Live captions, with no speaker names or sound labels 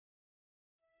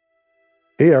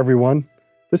Hey everyone,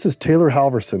 this is Taylor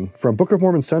Halverson from Book of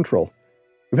Mormon Central.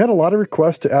 We've had a lot of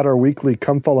requests to add our weekly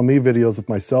Come Follow Me videos with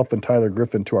myself and Tyler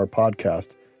Griffin to our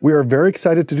podcast. We are very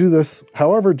excited to do this.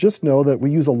 However, just know that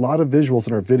we use a lot of visuals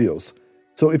in our videos.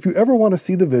 So if you ever want to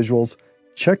see the visuals,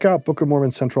 check out Book of Mormon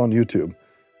Central on YouTube.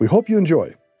 We hope you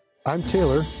enjoy. I'm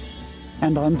Taylor.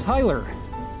 And I'm Tyler.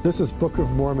 This is Book of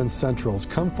Mormon Central's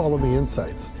Come Follow Me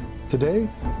Insights. Today,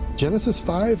 Genesis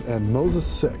 5 and Moses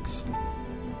 6.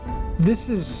 This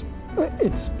is,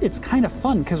 it's kind of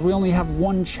fun because we only have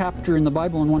one chapter in the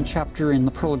Bible and one chapter in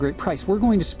the Pearl of Great Price. We're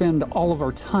going to spend all of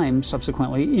our time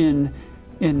subsequently in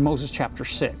Moses chapter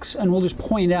 6, and we'll just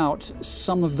point out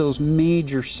some of those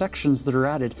major sections that are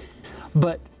added.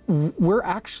 But we're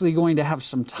actually going to have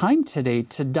some time today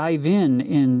to dive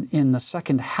in the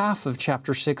second half of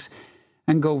chapter 6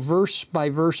 and go verse by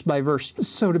verse by verse.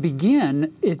 So to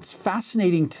begin, it's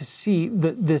fascinating to see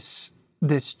that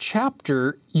this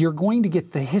chapter, you're going to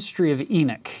get the history of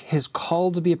Enoch, his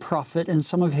call to be a prophet, and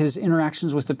some of his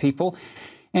interactions with the people,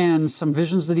 and some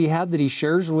visions that he had that he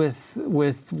shares with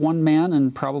one man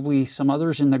and probably some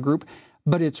others in the group.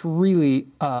 But it's really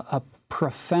a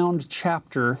profound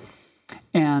chapter,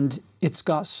 and it's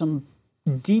got some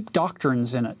deep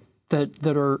doctrines in it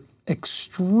that are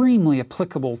extremely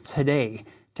applicable today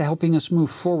to helping us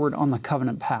move forward on the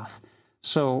covenant path.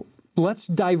 So let's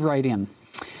dive right in.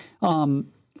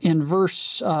 In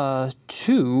verse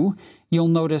 2, you'll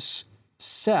notice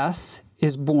Seth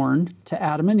is born to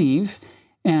Adam and Eve,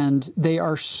 and they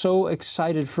are so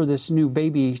excited for this new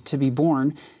baby to be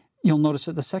born. You'll notice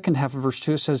at the second half of verse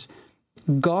 2, it says,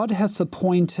 God hath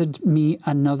appointed me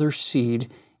another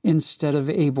seed instead of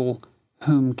Abel,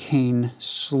 whom Cain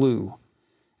slew.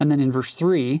 And then in verse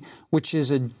 3, which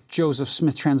is a Joseph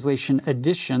Smith translation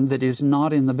addition that is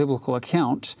not in the biblical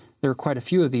account, there are quite a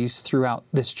few of these throughout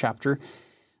this chapter.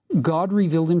 God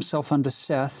revealed himself unto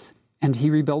Seth, and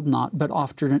he rebelled not, but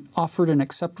offered an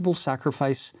acceptable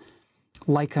sacrifice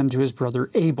like unto his brother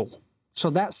Abel.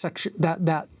 So that section,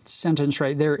 that sentence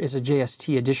right there is a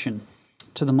JST addition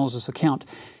to the Moses account.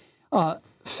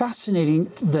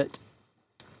 Fascinating that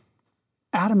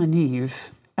Adam and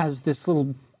Eve, as this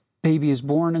little baby is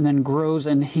born and then grows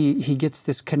and he gets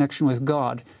this connection with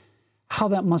God, how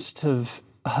that must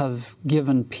have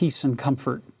given peace and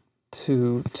comfort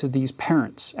to these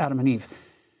parents, Adam and Eve.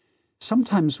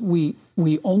 Sometimes we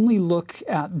only look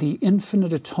at the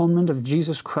infinite atonement of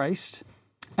Jesus Christ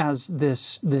as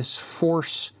this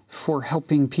force for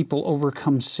helping people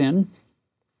overcome sin.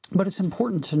 But it's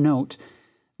important to note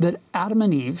that Adam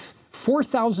and Eve,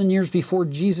 4,000 years before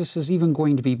Jesus is even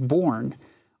going to be born,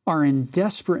 are in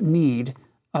desperate need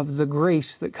of the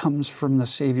grace that comes from the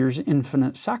Savior's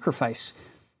infinite sacrifice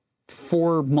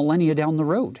 4 millennia down the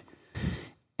road,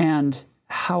 and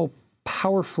how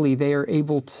powerfully they are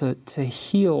able to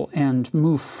heal and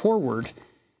move forward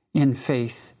in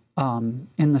faith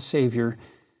in the Savior,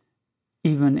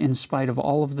 even in spite of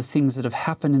all of the things that have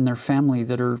happened in their family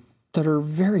that are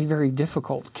very, very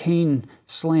difficult. Cain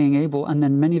slaying Abel, and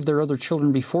then many of their other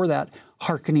children before that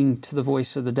hearkening to the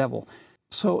voice of the devil.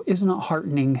 So isn't it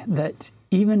heartening that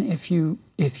even if you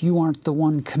aren't the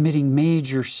one committing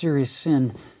major serious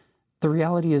sin, the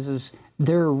reality is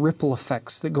there are ripple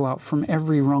effects that go out from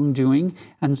every wrongdoing,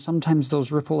 and sometimes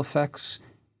those ripple effects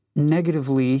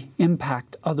negatively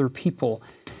impact other people.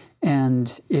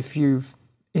 And if you've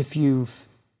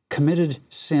committed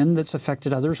sin that's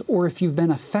affected others, or if you've been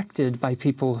affected by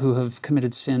people who have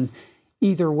committed sin,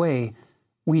 either way,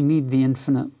 we need the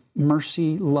infinite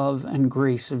mercy, love, and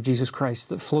grace of Jesus Christ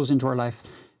that flows into our life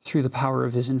through the power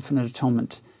of his infinite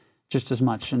atonement just as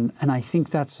much. And I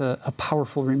think that's a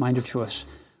powerful reminder to us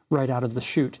right out of the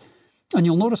chute. And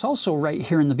you'll notice also right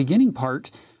here in the beginning part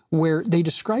where they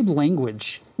describe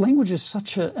language. Language is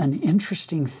such an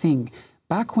interesting thing.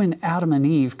 Back when Adam and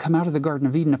Eve come out of the Garden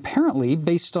of Eden, apparently,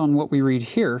 based on what we read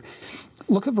here,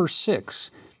 look at verse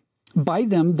 6. By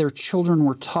them their children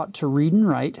were taught to read and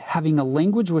write, having a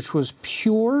language which was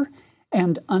pure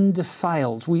and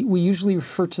undefiled. We usually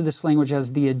refer to this language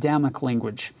as the Adamic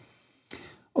language.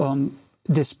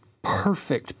 This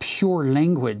perfect, pure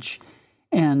language.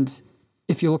 And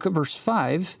if you look at verse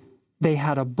 5, they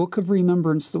had a book of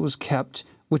remembrance that was kept,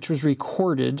 which was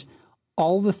recorded,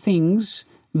 all the things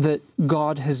that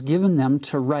God has given them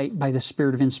to write by the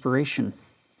Spirit of inspiration.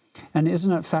 And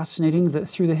isn't it fascinating that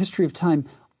through the history of time,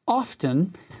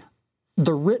 often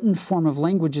the written form of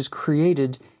language is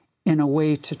created in a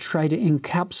way to try to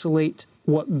encapsulate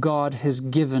what God has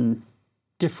given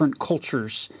different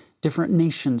cultures, different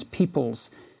nations,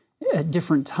 peoples, at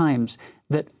different times,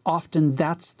 that often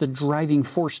that's the driving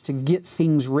force to get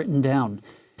things written down.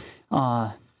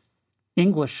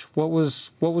 English, what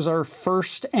was our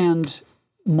first and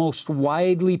most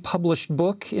widely published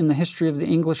book in the history of the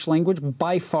English language?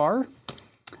 By far,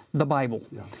 the Bible.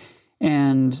 Yeah.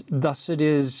 And thus it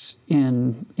is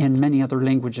in many other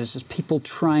languages, is people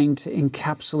trying to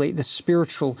encapsulate the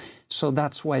spiritual, so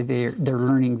that's why they're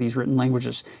learning these written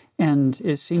languages. And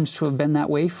it seems to have been that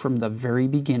way from the very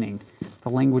beginning. The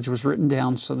language was written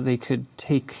down so that they could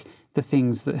take the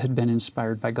things that had been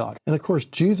inspired by God. And of course,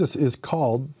 Jesus is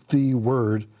called the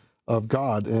Word of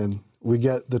God, and we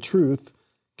get the truth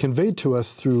conveyed to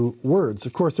us through words.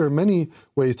 Of course, there are many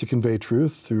ways to convey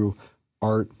truth, through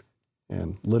art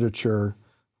and literature,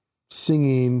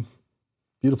 singing,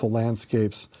 beautiful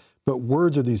landscapes, but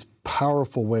words are these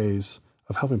powerful ways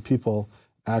of helping people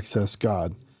access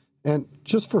God. And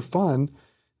just for fun,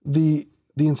 the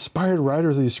inspired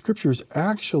writers of these scriptures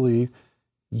actually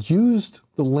used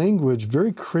the language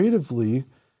very creatively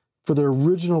for the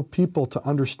original people to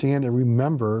understand and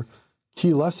remember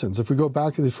key lessons. If we go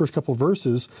back to the first couple of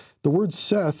verses, the word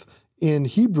Seth in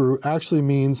Hebrew actually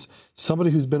means somebody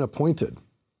who's been appointed.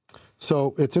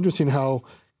 So it's interesting how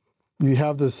you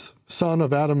have this son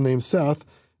of Adam named Seth,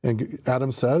 and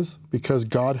Adam says, because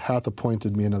God hath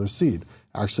appointed me another seed.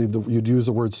 Actually, you'd use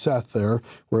the word Seth there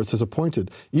where it says appointed.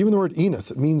 Even the word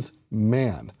Enos, it means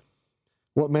man.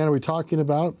 What man are we talking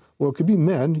about? Well, it could be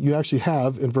men. You actually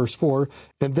have in verse 4,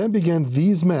 and then began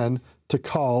these men to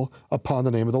call upon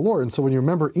the name of the Lord. And so when you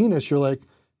remember Enos, you're like,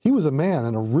 he was a man,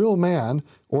 and a real man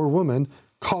or woman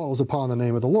calls upon the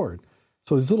name of the Lord.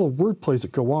 So these little word plays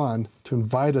that go on to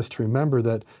invite us to remember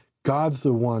that God's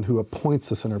the one who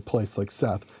appoints us in our place, like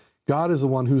Seth. God is the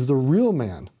one who's the real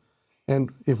man.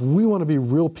 And if we want to be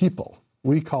real people,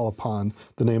 we call upon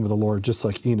the name of the Lord, just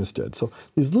like Enos did. So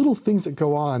these little things that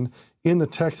go on in the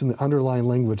text and the underlying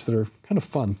language that are kind of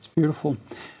fun. Beautiful.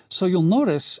 So you'll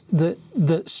notice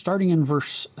that starting in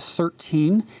verse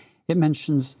 13, it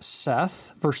mentions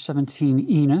Seth, verse 17,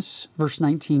 Enos, verse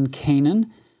 19,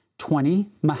 Canaan, 20,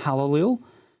 Mahalalel,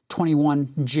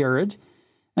 21, Jared,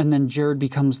 and then Jared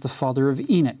becomes the father of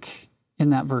Enoch in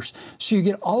that verse. So you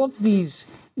get all of this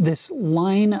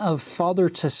line of father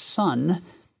to son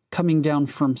coming down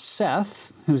from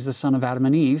Seth, who's the son of Adam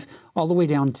and Eve, all the way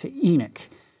down to Enoch.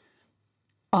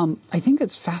 I think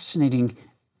it's fascinating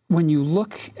when you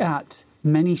look at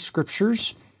many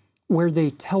scriptures where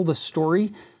they tell the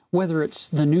story, whether it's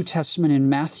the New Testament in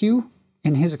Matthew.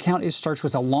 In his account, it starts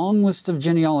with a long list of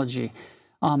genealogy.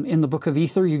 In the book of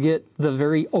Ether, you get the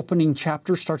very opening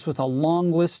chapter starts with a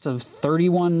long list of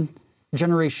 31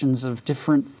 generations of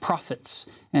different prophets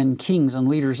and kings and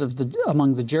leaders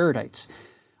among the Jaredites.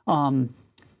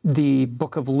 The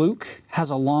book of Luke has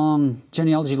a long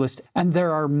genealogy list, and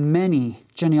there are many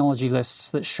genealogy lists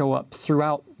that show up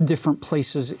throughout different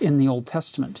places in the Old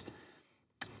Testament.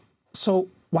 So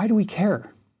why do we care?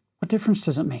 What difference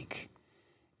does it make?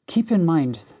 Keep in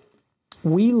mind,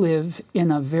 we live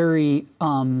in a very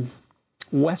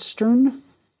westernized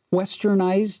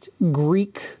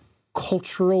Greek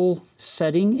cultural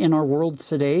setting in our world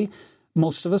today.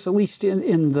 Most of us, at least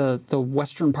in the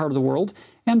western part of the world,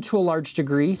 and to a large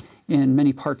degree in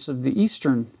many parts of the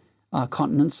eastern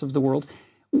continents of the world,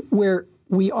 where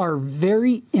we are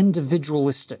very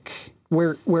individualistic,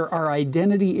 where our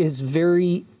identity is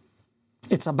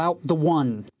it's about the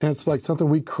one. And it's like something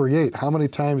we create. How many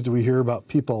times do we hear about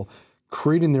people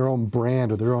creating their own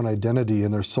brand or their own identity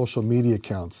in their social media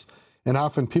accounts? And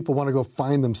often people want to go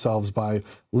find themselves by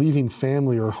leaving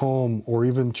family or home or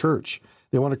even church.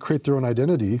 They want to create their own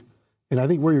identity. And I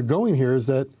think where you're going here is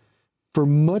that for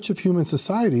much of human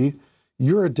society,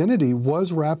 your identity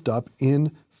was wrapped up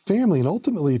in family. And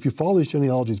ultimately, if you follow these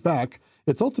genealogies back,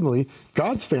 it's ultimately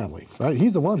God's family, right?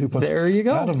 He's the one who puts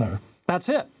Adam there. That's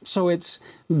it. So it's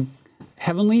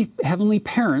heavenly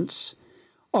parents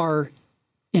are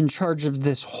in charge of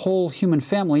this whole human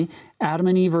family. Adam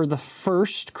and Eve are the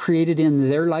first created in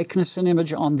their likeness and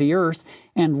image on the earth,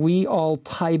 and we all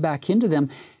tie back into them.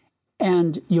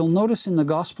 And you'll notice in the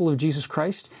gospel of Jesus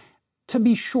Christ, to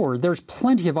be sure, there's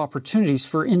plenty of opportunities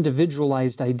for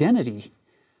individualized identity,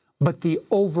 but the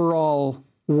overall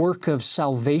work of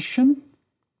salvation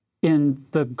in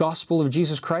the gospel of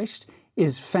Jesus Christ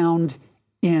is found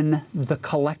in the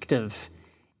collective.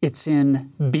 It's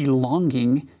in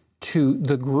belonging to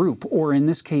the group, or in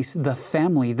this case, the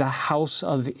family, the house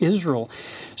of Israel,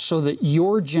 so that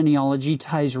your genealogy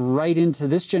ties right into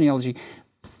this genealogy.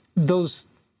 Those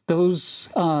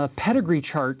pedigree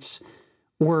charts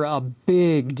were a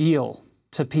big deal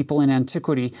to people in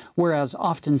antiquity, whereas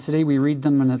often today we read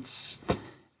them and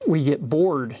we get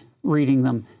bored reading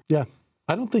them. Yeah.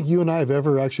 I don't think you and I have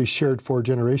ever actually shared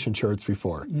 4-generation charts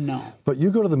before. No. But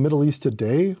you go to the Middle East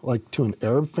today, like to an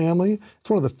Arab family, it's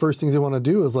one of the first things they want to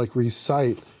do is like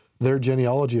recite their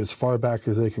genealogy as far back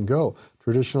as they can go.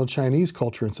 Traditional Chinese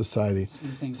culture and society,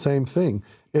 same thing.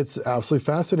 It's absolutely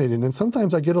fascinating. And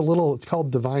sometimes I get a little, it's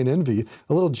called divine envy,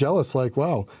 a little jealous, like,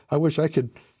 wow, I wish I could,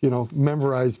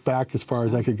 memorize back as far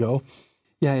as I could go.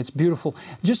 Yeah, it's beautiful.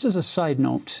 Just as a side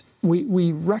note,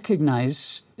 we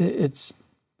recognize it's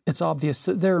obvious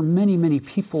that there are many, many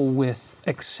people with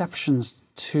exceptions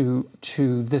to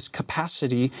this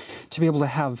capacity to be able to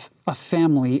have a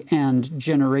family and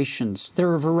generations. There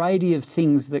are a variety of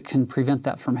things that can prevent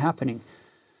that from happening.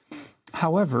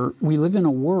 However, we live in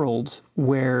a world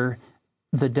where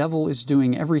the devil is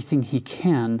doing everything he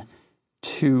can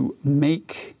to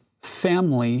make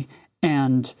family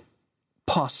and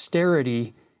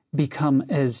posterity become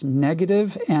as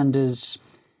negative and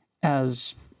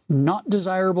as not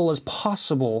desirable as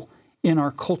possible in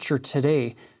our culture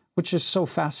today, which is so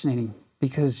fascinating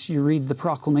because you read the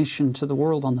proclamation to the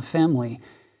world on the family,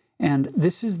 and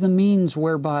this is the means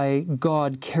whereby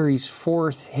God carries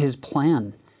forth his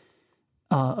plan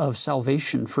of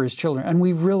salvation for his children. And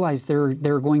we realize there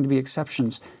are going to be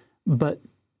exceptions, but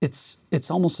it's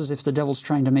almost as if the devil's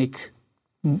trying to make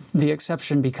the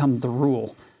exception become the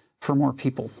rule for more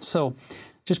people. So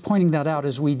just pointing that out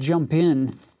as we jump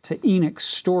in to Enoch's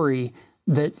story,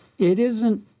 that it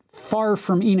isn't far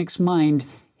from Enoch's mind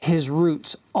his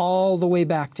roots all the way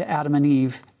back to Adam and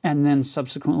Eve and then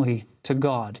subsequently to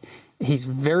God. He's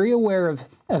very aware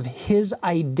of his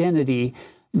identity,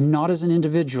 not as an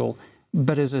individual,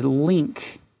 but as a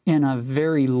link in a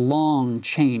very long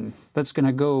chain that's going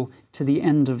to go to the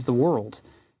end of the world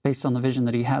based on the vision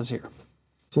that he has here.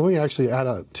 So let me actually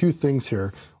add 2 things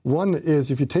here. One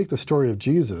is if you take the story of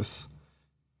Jesus,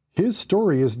 his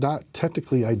story is not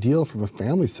technically ideal from a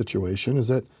family situation, is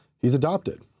that he's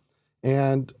adopted.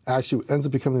 And actually ends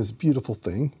up becoming this beautiful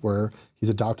thing where he's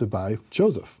adopted by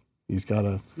Joseph. He's got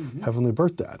a heavenly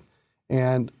birth dad.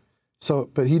 And so,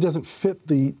 but he doesn't fit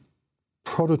the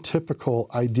prototypical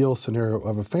ideal scenario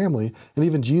of a family. And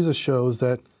even Jesus shows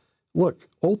that, look,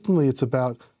 ultimately it's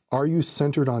about, are you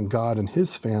centered on God and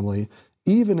his family,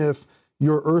 even if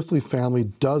your earthly family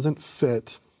doesn't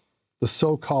fit the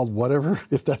so-called whatever,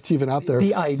 if that's even out there,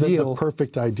 the ideal. The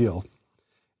perfect ideal.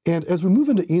 And as we move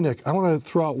into Enoch, I want to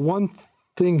throw out one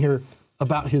thing here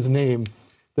about his name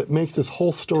that makes this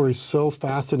whole story so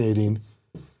fascinating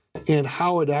and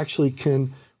how it actually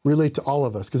can relate to all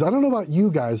of us. Because I don't know about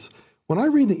you guys, when I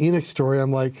read the Enoch story,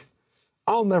 I'm like,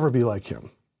 I'll never be like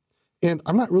him. And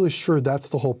I'm not really sure that's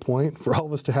the whole point, for all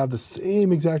of us to have the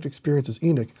same exact experience as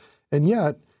Enoch. And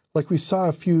yet, like we saw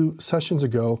a few sessions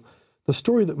ago, the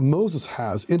story that Moses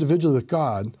has individually with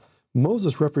God,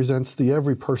 Moses represents the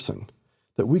every person,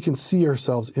 that we can see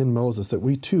ourselves in Moses, that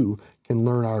we too can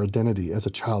learn our identity as a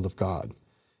child of God.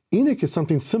 Enoch is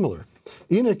something similar.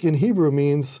 Enoch in Hebrew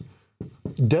means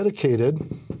dedicated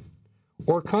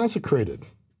or consecrated.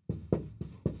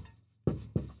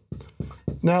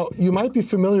 Now, you might be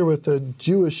familiar with the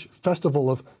Jewish festival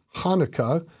of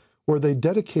Hanukkah, where they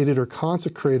dedicated or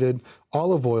consecrated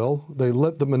olive oil. They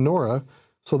lit the menorah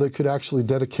so they could actually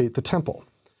dedicate the temple.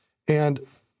 And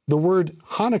the word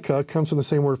Hanukkah comes from the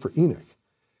same word for Enoch.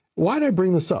 Why did I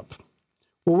bring this up?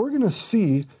 Well, we're going to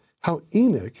see how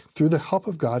Enoch, through the help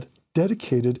of God,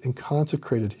 dedicated and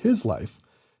consecrated his life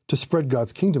to spread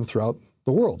God's kingdom throughout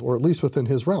the world, or at least within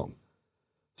his realm.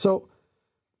 So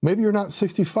maybe you're not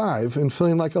 65 and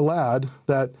feeling like a lad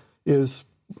that is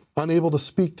unable to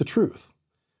speak the truth.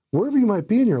 Wherever you might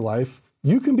be in your life,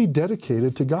 you can be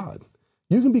dedicated to God.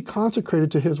 You can be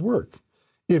consecrated to his work.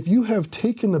 If you have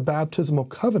taken the baptismal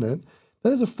covenant,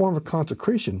 that is a form of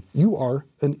consecration. You are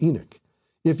an Enoch.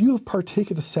 If you have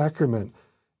partaken the sacrament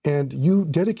and you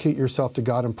dedicate yourself to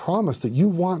God and promise that you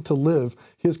want to live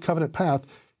his covenant path,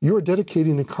 you are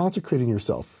dedicating and consecrating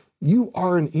yourself. You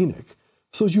are an Enoch.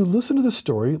 So as you listen to this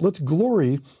story, let's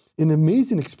glory in the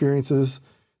amazing experiences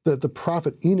that the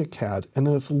prophet Enoch had, and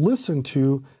then let's listen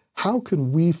to how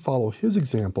can we follow his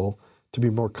example to be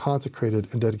more consecrated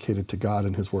and dedicated to God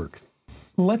and his work.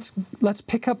 Let's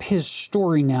pick up his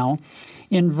story now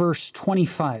in verse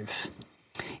 25.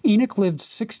 Enoch lived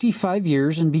 65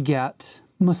 years and begat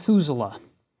Methuselah.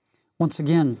 Once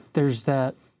again, there's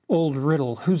that old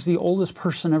riddle. Who's the oldest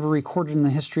person ever recorded in the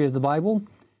history of the Bible?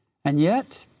 And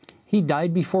yet, he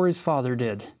died before his father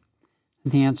did.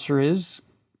 The answer is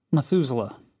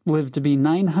Methuselah lived to be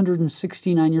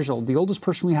 969 years old, the oldest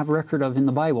person we have record of in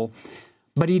the Bible.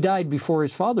 But he died before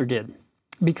his father did,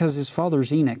 because his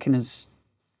father's Enoch and his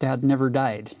dad never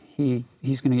died.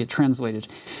 He's going to get translated.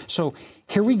 So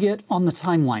here we get on the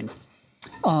timeline.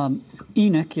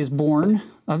 Enoch is born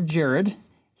of Jared.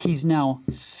 He's now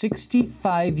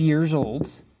 65 years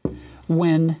old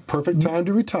when... Perfect time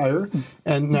to retire,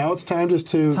 and now it's time just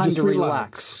to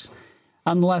relax.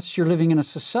 Unless you're living in a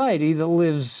society that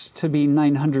lives to be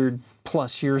 900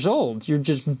 plus years old. You're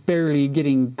just barely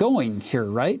getting going here,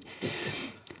 right?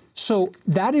 So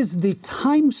that is the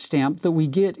timestamp that we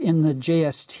get in the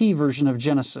JST version of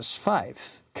Genesis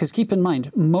 5. Because keep in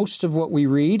mind, most of what we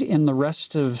read in the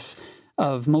rest of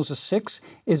Moses 6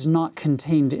 is not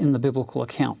contained in the biblical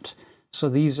account. So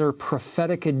these are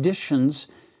prophetic additions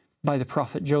by the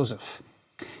prophet Joseph.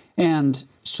 And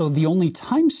so the only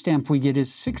timestamp we get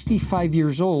is 65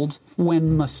 years old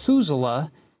when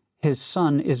Methuselah, his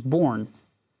son, is born.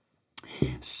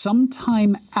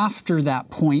 Sometime after that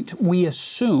point, we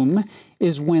assume,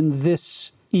 is when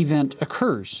this event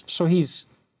occurs. So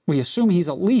we assume he's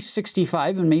at least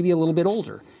 65 and maybe a little bit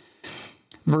older.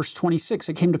 Verse 26,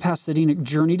 it came to pass that Enoch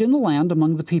journeyed in the land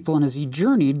among the people, and as he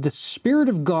journeyed, the Spirit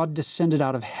of God descended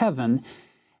out of heaven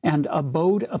and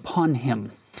abode upon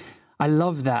him. I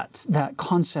love that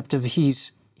concept of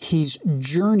he's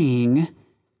journeying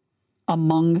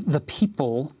among the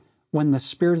people when the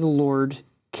Spirit of the Lord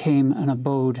came and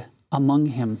abode among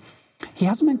him. He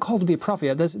hasn't been called to be a prophet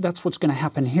yet. That's what's going to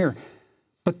happen here.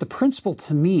 But the principle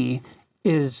to me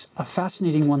is a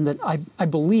fascinating one that I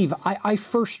believe, I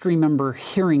first remember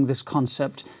hearing this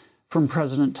concept from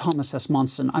President Thomas S.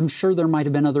 Monson. I'm sure there might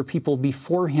have been other people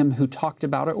before him who talked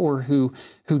about it or who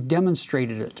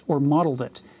demonstrated it or modeled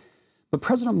it. But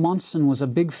President Monson was a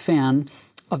big fan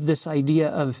of this idea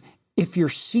of if you're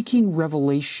seeking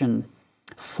revelation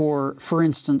for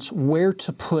instance, where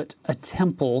to put a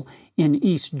temple in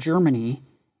East Germany,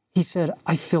 he said,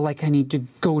 I feel like I need to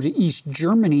go to East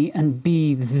Germany and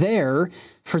be there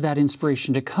for that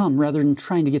inspiration to come, rather than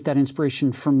trying to get that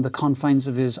inspiration from the confines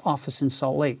of his office in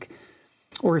Salt Lake.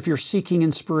 Or if you're seeking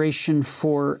inspiration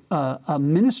for a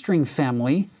ministering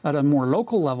family at a more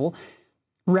local level,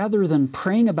 rather than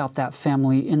praying about that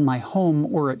family in my home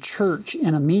or at church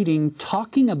in a meeting,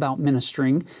 talking about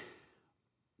ministering,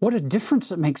 what a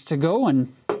difference it makes to go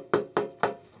and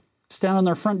stand on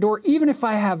their front door, even if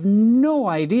I have no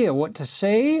idea what to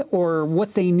say or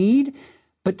what they need,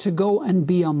 but to go and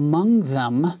be among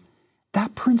them.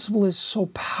 That principle is so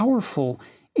powerful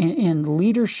in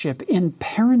leadership, in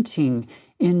parenting,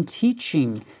 in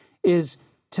teaching, is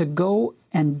to go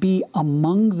and be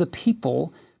among the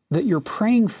people that you're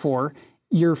praying for.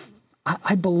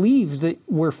 I believe that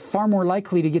we're far more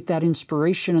likely to get that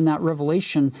inspiration and that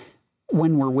revelation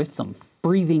when we're with them,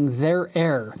 breathing their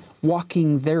air,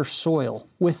 walking their soil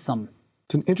with them.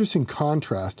 It's an interesting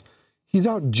contrast. He's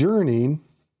out journeying,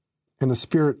 and the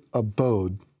Spirit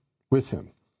abode with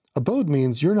him. Abode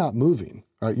means you're not moving,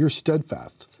 right? You're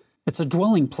steadfast. It's a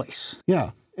dwelling place.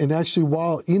 Yeah, and actually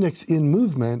while Enoch's in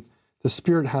movement, the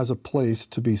Spirit has a place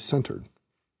to be centered.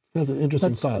 That's an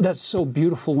interesting thought. That's so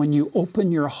beautiful when you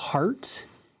open your heart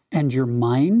and your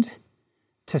mind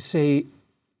to say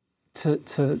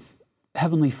to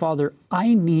Heavenly Father,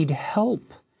 I need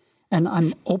help. And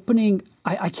I'm opening,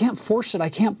 I can't force it. I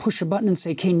can't push a button and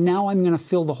say, okay, now I'm going to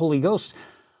feel the Holy Ghost.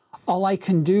 All I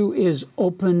can do is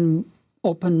open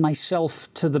myself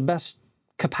to the best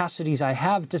capacities I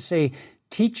have to say,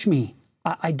 teach me.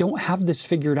 I don't have this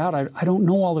figured out. I don't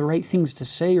know all the right things to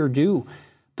say or do,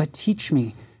 but teach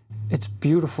me. It's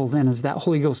beautiful then as that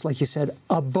Holy Ghost, like you said,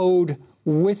 abode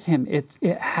with him. It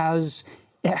has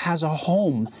a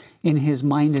home in his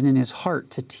mind and in his heart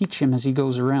to teach him as he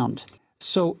goes around.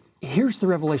 So here's the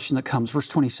revelation that comes, verse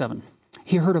 27.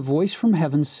 He heard a voice from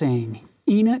heaven saying,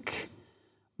 Enoch,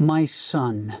 my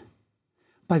son.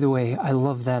 By the way, I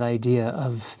love that idea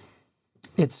of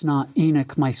it's not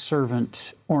Enoch, my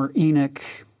servant, or Enoch,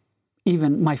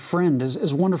 even my friend.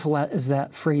 As wonderful as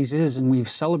that phrase is, and we've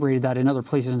celebrated that in other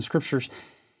places in Scriptures,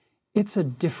 it's a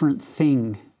different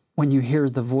thing when you hear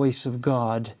the voice of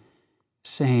God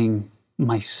saying,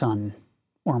 my son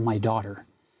or my daughter.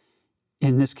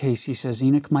 In this case, he says,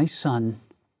 Enoch, my son,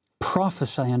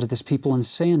 prophesy unto this people and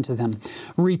say unto them,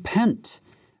 repent,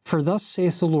 for thus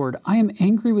saith the Lord, I am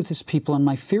angry with this people, and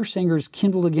my fierce anger is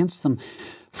kindled against them.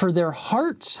 For their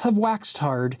hearts have waxed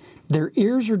hard, their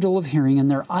ears are dull of hearing, and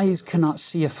their eyes cannot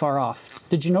see afar off.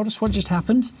 Did you notice what just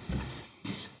happened?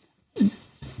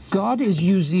 God is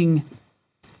using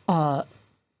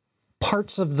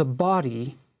parts of the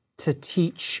body to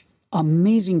teach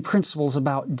amazing principles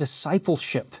about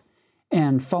discipleship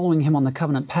and following him on the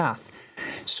covenant path.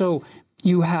 So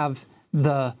you have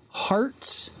the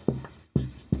hearts,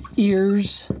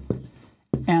 ears,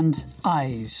 and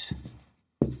eyes.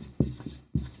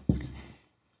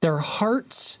 Their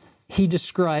hearts he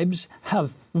describes,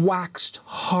 have waxed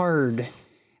hard.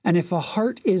 And if a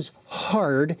heart is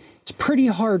hard, it's pretty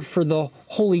hard for the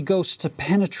Holy Ghost to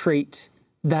penetrate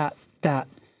that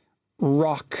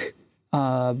rock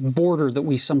border that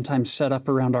we sometimes set up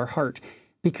around our heart,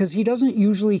 because he doesn't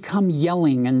usually come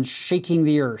yelling and shaking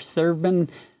the earth. There have been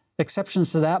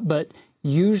exceptions to that, but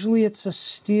usually it's a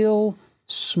still,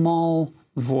 small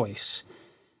voice.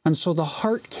 And so the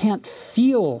heart can't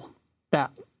feel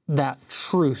that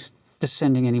truth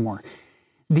descending anymore.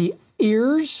 The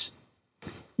ears,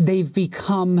 they've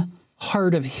become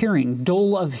hard of hearing,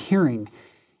 dull of hearing.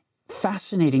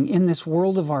 Fascinating in this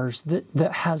world of ours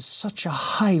that has such a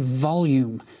high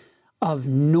volume of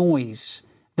noise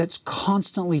that's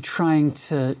constantly trying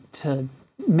to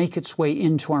make its way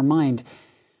into our mind.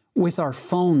 With our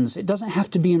phones, it doesn't have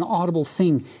to be an audible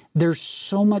thing. There's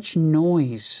so much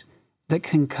noise that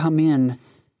can come in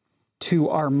to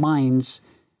our minds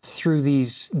through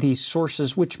these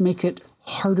sources, which make it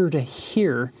harder to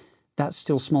hear that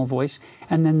still small voice.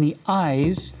 And then the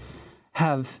eyes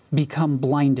have become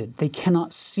blinded. They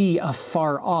cannot see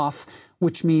afar off,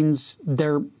 which means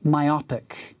they're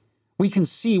myopic. We can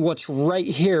see what's right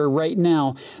here, right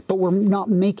now, but we're not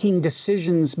making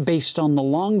decisions based on the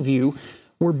long view.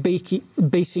 We're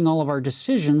basing all of our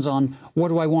decisions on what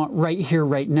do I want right here,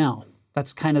 right now.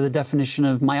 That's kind of the definition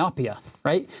of myopia,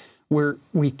 right? Where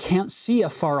we can't see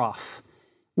afar off,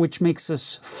 which makes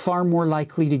us far more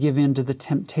likely to give in to the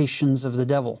temptations of the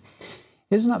devil.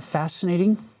 Isn't that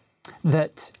fascinating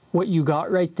that what you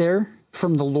got right there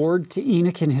from the Lord to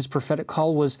Enoch in his prophetic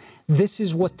call was, this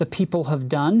is what the people have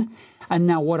done. And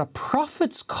now what a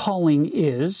prophet's calling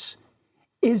is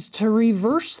to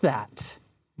reverse that.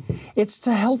 It's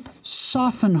to help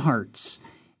soften hearts.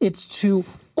 It's to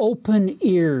open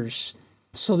ears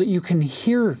so that you can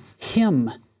hear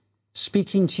him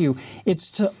speaking to you. It's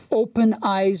to open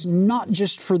eyes, not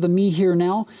just for the me here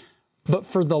now, but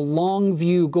for the long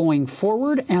view going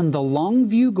forward and the long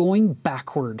view going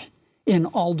backward in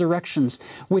all directions,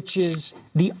 which is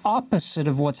the opposite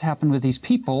of what's happened with these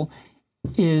people,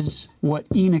 is what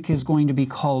Enoch is going to be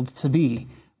called to be,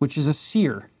 which is a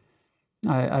seer.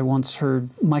 I once heard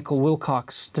Michael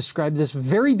Wilcox describe this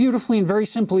very beautifully and very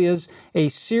simply as a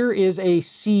seer is a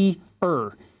seer.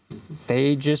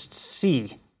 They just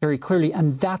see very clearly,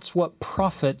 and that's what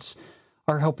prophets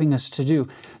are helping us to do.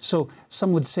 So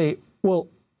some would say, well,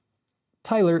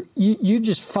 Tyler, you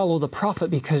just follow the prophet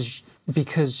because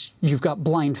you've got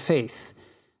blind faith.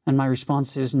 And my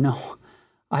response is, no,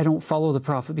 I don't follow the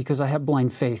prophet because I have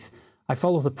blind faith. I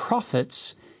follow the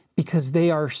prophets because they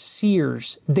are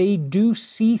seers. They do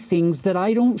see things that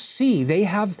I don't see. They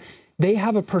have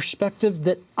a perspective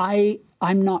that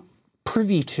I'm not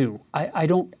privy to. I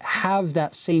don't have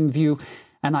that same view,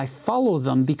 and I follow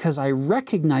them because I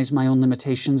recognize my own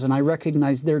limitations and I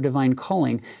recognize their divine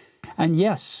calling. And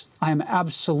yes, I am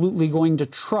absolutely going to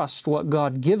trust what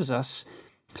God gives us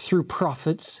through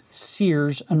prophets,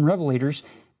 seers, and revelators,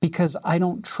 because I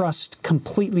don't trust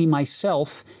completely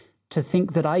myself to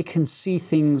think that I can see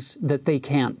things that they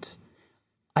can't.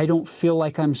 I don't feel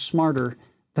like I'm smarter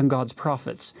than God's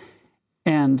prophets.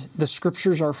 And the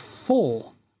scriptures are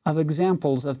full of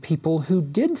examples of people who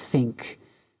did think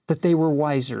that they were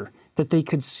wiser, that they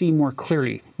could see more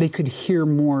clearly, they could hear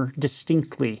more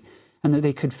distinctly, and that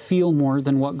they could feel more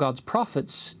than what God's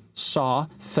prophets saw,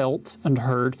 felt, and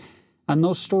heard. And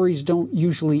those stories don't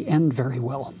usually end very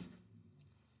well.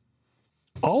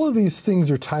 All of these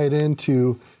things are tied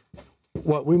into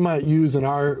what we might use in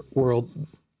our world,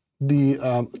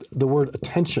 the word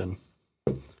attention.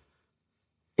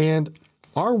 And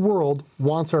our world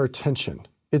wants our attention.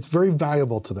 It's very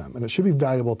valuable to them, and it should be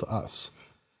valuable to us.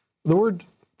 The word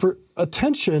for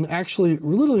attention actually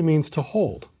literally means to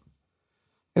hold.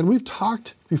 And we've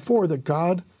talked before that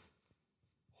God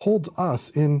holds us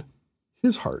in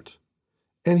his heart,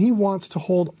 and he wants to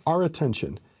hold our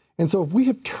attention. And so if we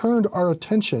have turned our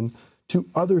attention to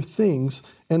other things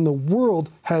and the world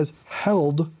has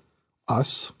held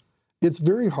us, it's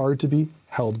very hard to be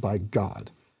held by God.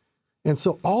 And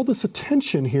so all this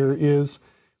attention here is,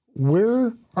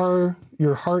 where are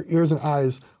your heart, ears, and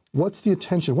eyes? What's the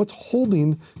attention? What's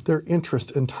holding their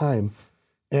interest and time?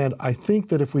 And I think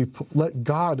that if we let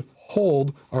God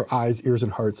hold our eyes, ears,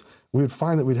 and hearts, we would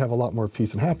find that we'd have a lot more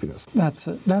peace and happiness.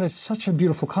 That is such a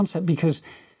beautiful concept, because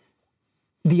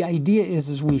the idea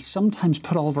is we sometimes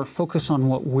put all of our focus on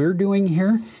what we're doing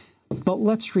here, but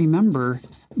let's remember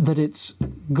that it's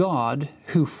God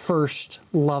who first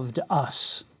loved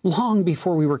us, long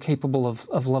before we were capable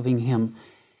of loving him.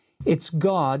 It's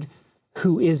God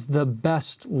who is the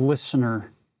best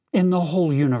listener in the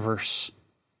whole universe.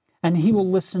 and he will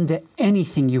listen to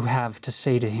anything you have to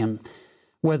say to him,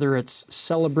 whether it's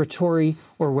celebratory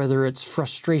or whether it's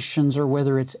frustrations or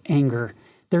whether it's anger.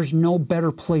 There's no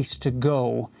better place to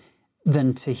go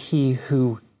than to he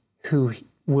who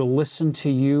will listen to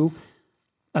you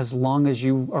as long as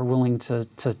you are willing to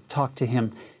talk to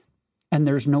him. And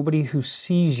there's nobody who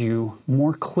sees you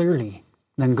more clearly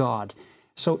than God.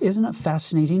 So isn't it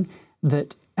fascinating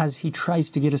that as he tries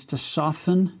to get us to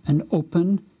soften and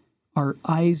open our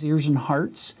eyes, ears, and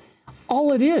hearts,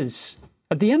 all it is,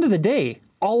 at the end of the day,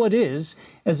 all it is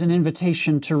an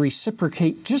invitation to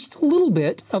reciprocate just a little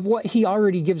bit of what he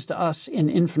already gives to us in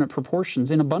infinite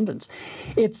proportions, in abundance.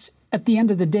 It's, at the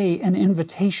end of the day, an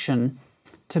invitation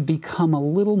to become a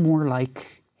little more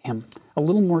like him, a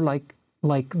little more like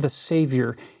the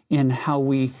Savior in how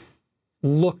we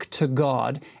look to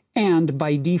God, and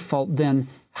by default then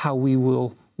how we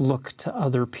will look to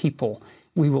other people.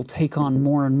 We will take on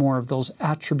more and more of those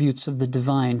attributes of the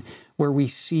divine where we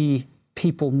see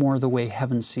people more the way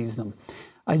heaven sees them.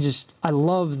 I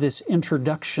love this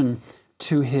introduction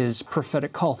to his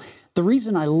prophetic call. The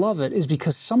reason I love it is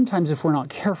because sometimes if we're not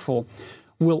careful,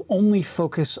 we'll only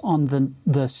focus on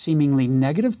the seemingly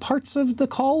negative parts of the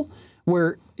call,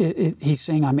 where he's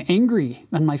saying, I'm angry,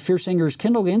 and my fierce anger is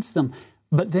kindled against them.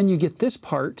 But then you get this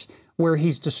part where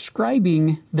he's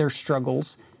describing their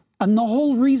struggles, and the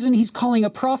whole reason he's calling a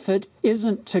prophet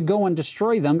isn't to go and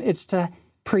destroy them, it's to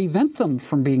prevent them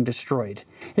from being destroyed.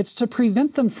 It's to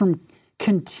prevent them from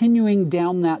continuing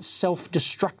down that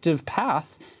self-destructive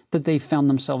path that they found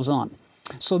themselves on.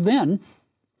 So then,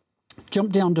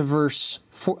 jump down to verse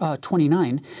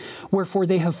 29. Wherefore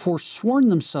they have forsworn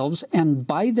themselves, and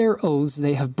by their oaths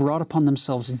they have brought upon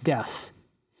themselves death.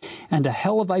 And a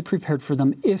hell have I prepared for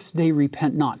them if they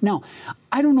repent not. Now,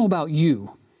 I don't know about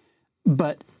you,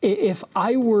 but if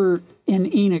I were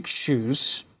in Enoch's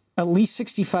shoes, at least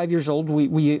 65 years old,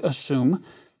 we assume,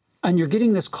 and you're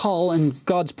getting this call and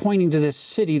God's pointing to this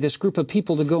city, this group of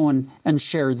people to go and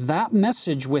share that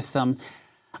message with them,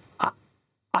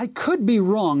 I could be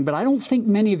wrong, but I don't think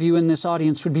many of you in this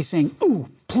audience would be saying, ooh,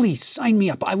 please sign me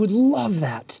up. I would love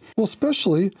that. Well,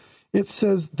 especially, it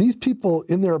says these people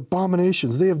in their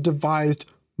abominations, they have devised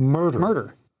murder.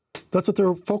 Murder. That's what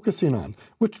they're focusing on.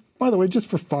 Which, by the way, just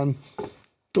for fun,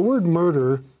 the word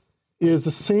murder is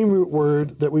the same root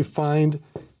word that we find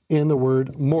in the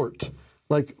word mort.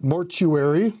 Like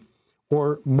mortuary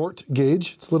or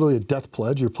mortgage. It's literally a death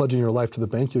pledge. You're pledging your life to the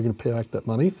bank. You're going to pay back that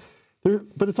money.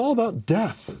 But it's all about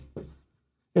death.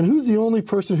 And who's the only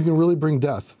person who can really bring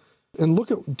death? And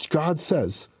look at what God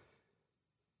says.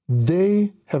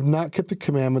 They have not kept the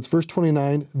commandments. Verse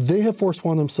 29, they have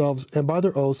forsworn themselves, and by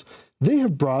their oaths, they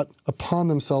have brought upon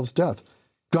themselves death.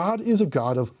 God is a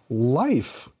God of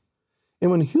life.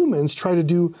 And when humans try to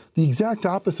do the exact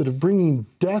opposite of bringing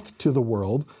death to the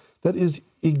world, that is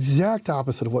exact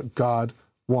opposite of what God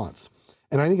wants.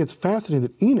 And I think it's fascinating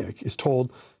that Enoch is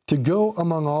told to go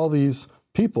among all these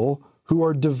people who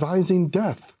are devising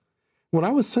death. When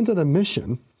I was sent on a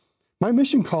mission, my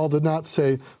mission call did not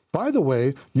say, by the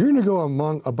way, you're going to go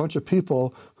among a bunch of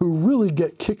people who really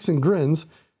get kicks and grins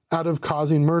out of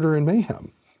causing murder and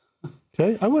mayhem.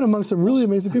 Okay? I went among some really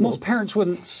amazing people. Most parents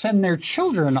wouldn't send their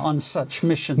children on such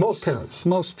missions. Most parents.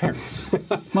 Most parents.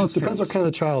 Most Depends what kind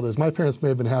of the child is. My parents may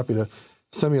have been happy to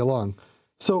send me along.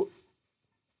 So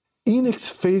Enoch's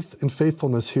faith and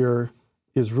faithfulness here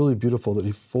is really beautiful, that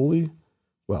he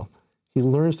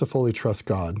learns to fully trust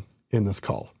God in this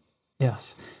call.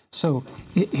 Yes. So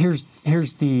here's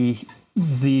the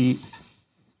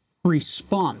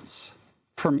response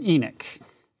from Enoch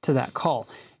to that call.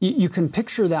 You can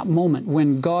picture that moment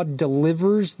when God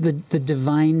delivers the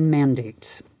divine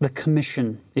mandate, the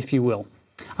commission, if you will.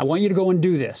 I want you to go and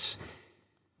do this.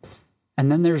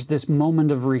 And then there's this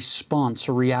moment of response,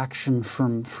 a reaction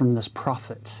from this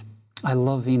prophet. I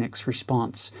love Enoch's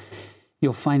response.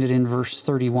 You'll find it in verse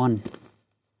 31.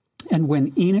 And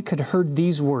when Enoch had heard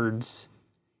these words,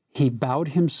 he bowed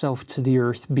himself to the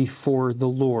earth before the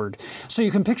Lord. So you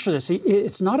can picture this.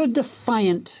 It's not a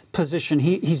defiant position.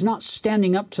 He's not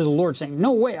standing up to the Lord saying,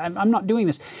 no way, I'm not doing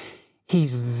this.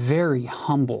 He's very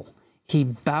humble. He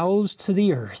bows to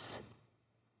the earth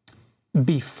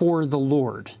before the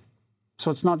Lord. So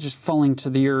it's not just falling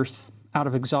to the earth out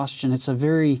of exhaustion. It's a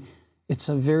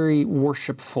very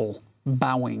worshipful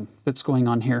bowing that's going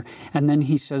on here. And then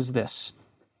he says this,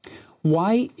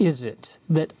 why is it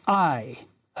that I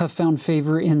have found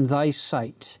favor in thy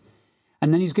sight?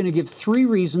 And then he's going to give 3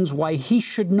 reasons why he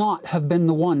should not have been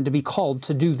the one to be called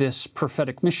to do this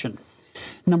prophetic mission.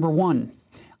 Number 1,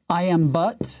 I am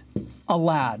but a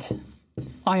lad.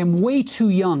 I am way too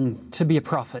young to be a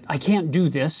prophet. I can't do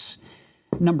this.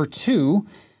 Number 2,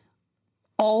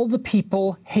 all the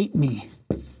people hate me.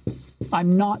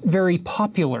 I'm not very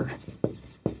popular.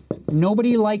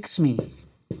 Nobody likes me.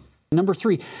 Number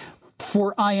 3,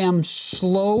 for I am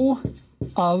slow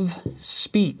of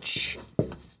speech.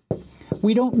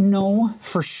 We don't know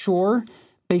for sure,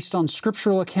 based on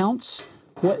scriptural accounts,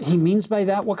 what he means by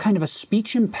that, what kind of a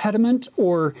speech impediment,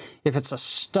 or if it's a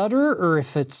stutter, or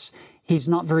if he's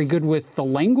not very good with the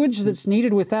language that's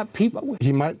needed with that people.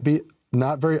 He might be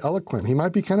not very eloquent. He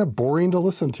might be kind of boring to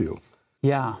listen to.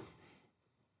 Yeah.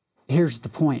 Here's the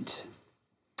point.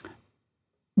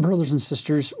 Brothers and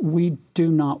sisters, we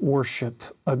do not worship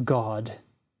a God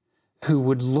who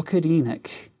would look at Enoch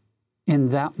in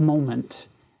that moment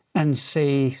and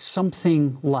say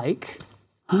something like,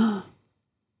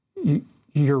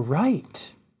 you're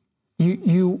right.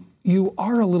 You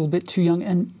are a little bit too young,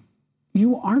 and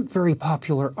you aren't very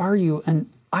popular, are you? And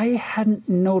I hadn't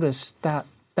noticed that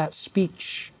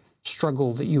speech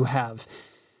struggle that you have.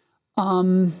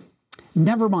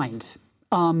 Never mind.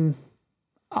 I'm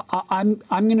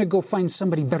going to go find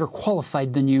somebody better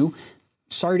qualified than you.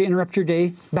 Sorry to interrupt your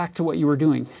day. Back to what you were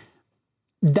doing.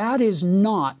 That is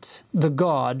not the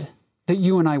God that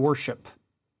you and I worship.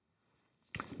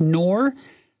 Nor,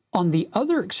 on the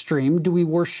other extreme, do we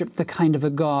worship the kind of a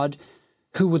God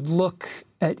who would look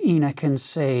at Enoch and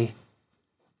say,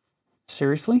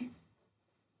 seriously?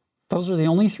 Those are the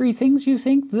only 3 things you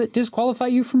think that disqualify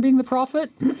you from being the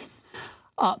prophet?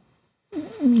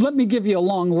 Let me give you a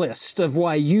long list of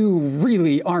why you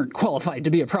really aren't qualified to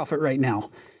be a prophet right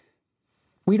now.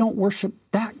 We don't worship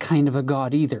that kind of a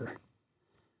God either.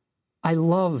 I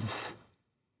love,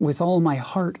 with all my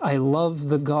heart, I love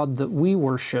the God that we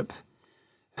worship,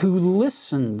 who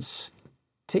listens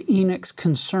to Enoch's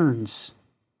concerns.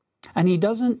 And he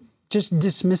doesn't just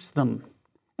dismiss them,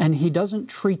 and he doesn't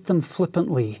treat them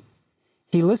flippantly.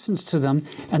 He listens to them,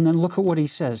 and then look at what he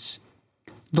says.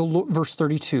 Verse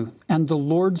 32, and the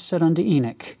Lord said unto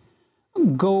Enoch,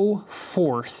 go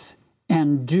forth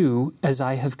and do as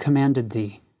I have commanded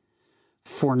thee.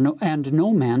 And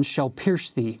no man shall pierce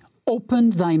thee.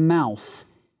 Open thy mouth,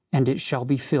 and it shall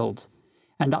be filled.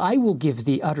 And I will give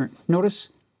thee utterance. Notice,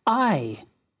 I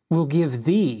will give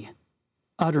thee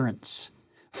utterance.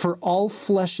 For all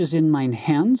flesh is in my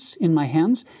hands,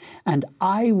 and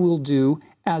I will do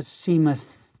as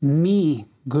seemeth me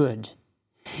good.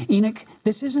 Enoch,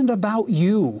 this isn't about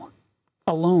you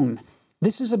alone.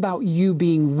 This is about you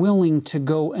being willing to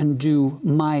go and do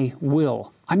my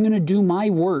will. I'm going to do my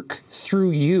work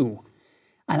through you.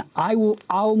 And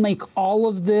I'll make all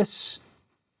of this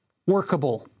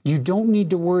workable. You don't need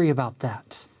to worry about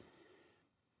that.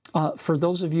 For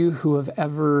those of you who have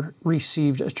ever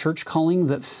received a church calling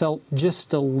that felt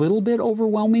just a little bit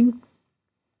overwhelming,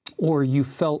 or you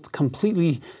felt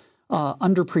completely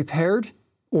underprepared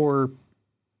or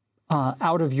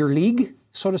out of your league,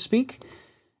 so to speak,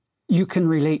 you can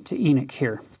relate to Enoch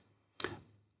here.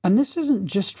 And this isn't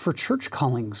just for church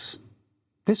callings.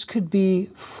 This could be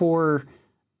for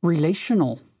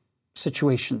relational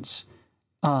situations,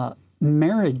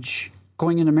 marriage,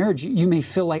 going into marriage. You may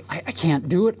feel like, I can't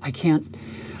do it.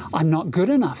 I'm not good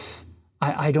enough.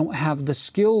 I don't have the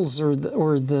skills or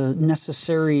the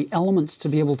necessary elements to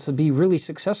be able to be really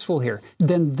successful here.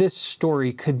 Then this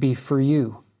story could be for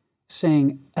you,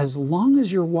 saying, as long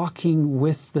as you're walking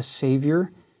with the Savior,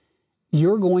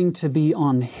 you're going to be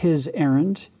on His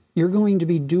errand. You're going to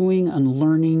be doing and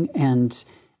learning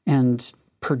and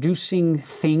producing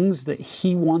things that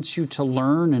He wants you to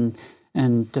learn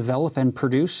and develop and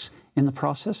produce in the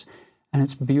process. And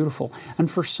it's beautiful. And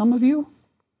for some of you,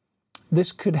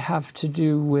 this could have to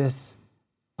do with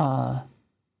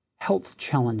health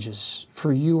challenges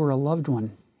for you or a loved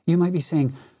one. You might be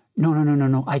saying,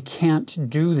 no, I can't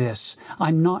do this.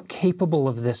 I'm not capable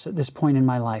of this at this point in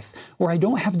my life. Or I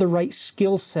don't have the right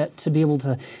skill set to be able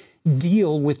to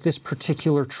deal with this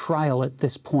particular trial at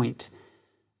this point.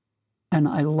 And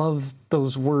I love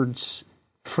those words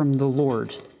from the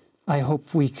Lord. I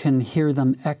hope we can hear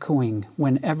them echoing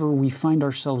whenever we find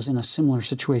ourselves in a similar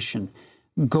situation.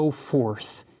 Go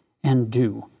forth and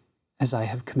do as I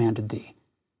have commanded thee,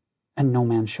 and no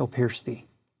man shall pierce thee.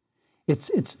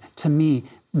 It's to me,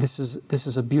 this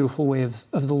is a beautiful way of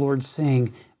the Lord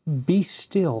saying, be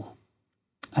still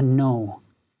and know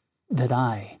that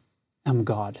I am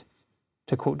God.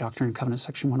 To quote Doctrine and Covenants,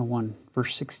 section 101,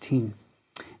 verse 16.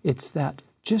 It's that,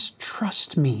 just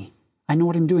trust me. I know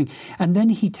what I'm doing. And then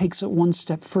he takes it one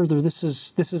step further. This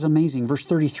is amazing. Verse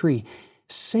 33,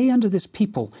 say unto this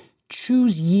people,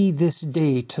 choose ye this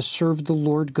day to serve the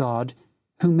Lord God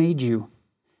who made you.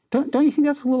 Don't you think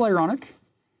that's a little ironic?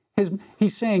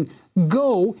 He's saying,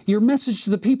 go, your message to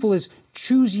the people is,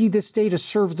 choose ye this day to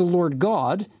serve the Lord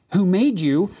God, who made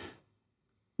you.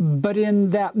 But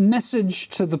in that message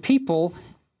to the people,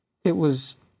 it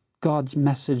was God's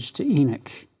message to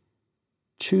Enoch.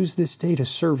 Choose this day to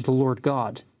serve the Lord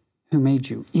God, who made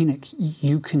you. Enoch,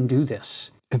 you can do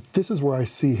this. And this is where I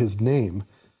see his name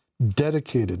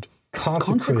dedicated,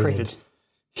 consecrated.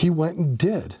 He went and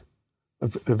did.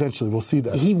 Eventually, we'll see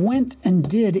that. He went and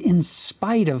did in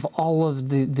spite of all of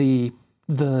the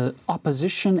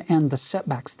opposition and the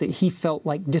setbacks that he felt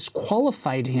like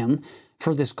disqualified him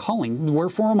for this calling.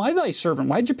 Wherefore am I thy servant?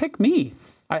 Why'd you pick me?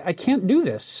 I can't do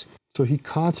this. So he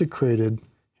consecrated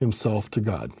himself to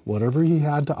God. Whatever he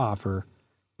had to offer,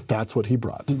 that's what he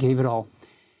brought. He gave it all.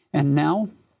 And now,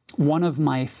 one of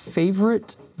my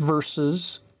favorite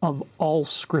verses of all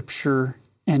Scripture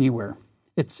anywhere.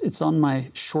 It's on my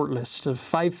short list of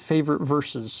 5 favorite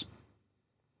verses.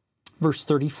 Verse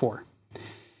 34.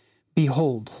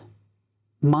 Behold,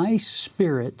 my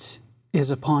Spirit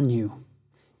is upon you.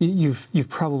 You've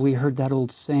probably heard that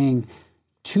old saying,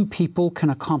 2 people can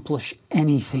accomplish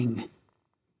anything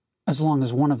as long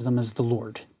as one of them is the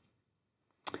Lord.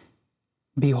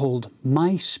 Behold,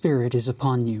 my Spirit is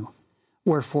upon you.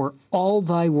 Wherefore all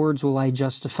thy words will I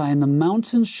justify, and the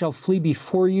mountains shall flee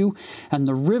before you, and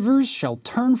the rivers shall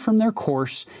turn from their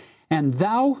course, and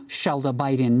thou shalt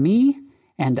abide in me,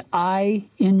 and I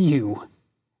in you.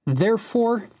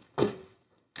 Therefore,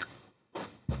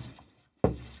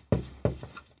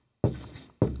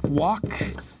 walk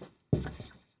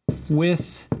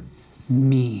with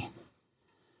me.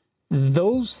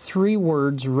 Those 3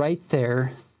 words right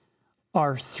there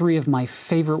are 3 of my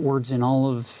favorite words in all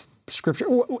of Scripture,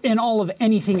 in all of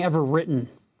anything ever written.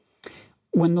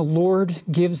 When the Lord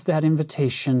gives that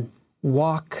invitation,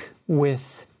 walk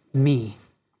with me.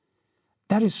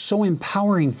 That is so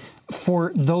empowering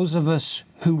for those of us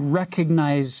who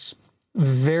recognize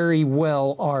very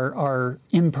well our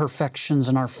imperfections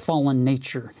and our fallen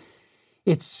nature.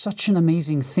 It's such an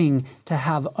amazing thing to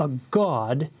have a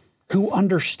God who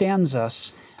understands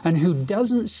us and who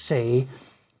doesn't say,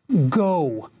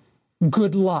 go,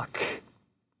 good luck,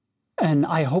 and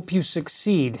I hope you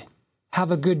succeed.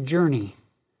 Have a good journey.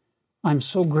 I'm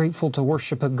so grateful to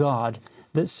worship a God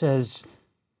that says,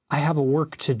 I have a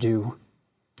work to do,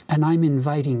 and I'm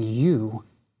inviting you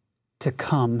to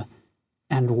come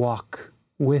and walk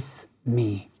with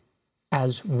me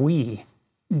as we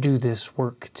do this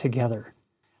work together.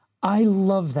 I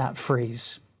love that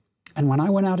phrase. And when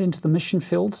I went out into the mission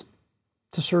field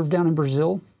to serve down in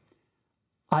Brazil,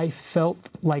 I felt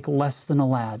like less than a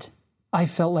lad. I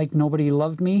felt like nobody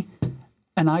loved me,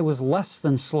 and I was less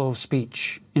than slow of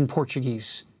speech in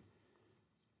Portuguese.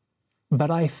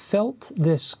 But I felt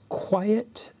this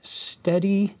quiet,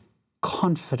 steady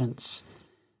confidence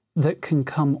that can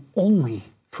come only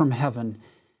from heaven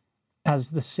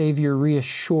as the Savior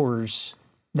reassures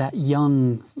that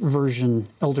young version,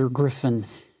 Elder Griffin,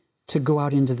 to go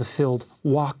out into the field,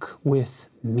 walk with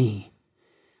me.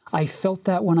 I felt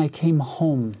that when I came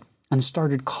home and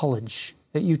started college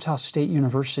at Utah State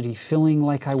University, feeling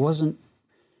like I wasn't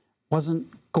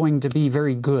going to be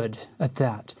very good at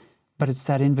that. But it's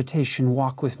that invitation,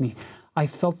 walk with me. I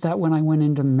felt that when I went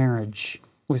into marriage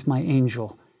with my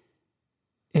angel.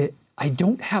 I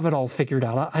don't have it all figured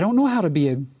out. I don't know how to be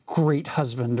a great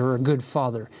husband or a good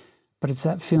father, but it's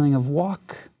that feeling of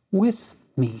walk with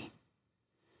me.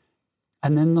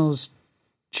 And then those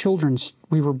children,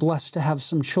 we were blessed to have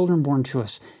some children born to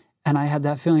us. And I had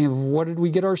that feeling of, what did we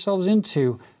get ourselves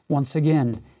into? Once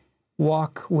again,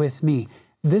 walk with me.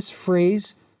 This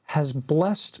phrase has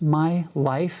blessed my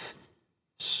life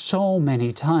so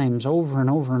many times, over and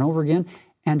over and over again,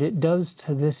 and it does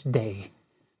to this day,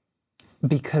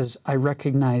 because I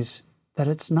recognize that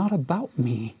it's not about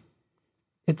me.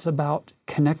 It's about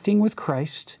connecting with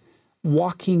Christ,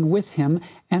 walking with Him,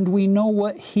 and we know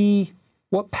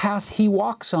what path He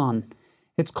walks on.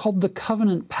 It's called the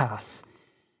covenant path.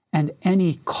 And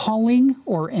any calling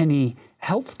or any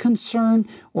health concern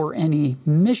or any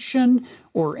mission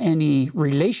or any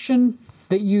relation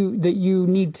that you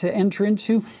need to enter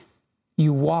into,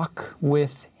 you walk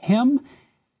with Him,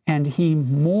 and He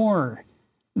more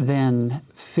than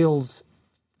fills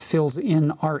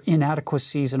in our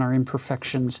inadequacies and our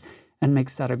imperfections and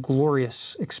makes that a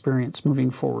glorious experience moving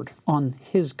forward on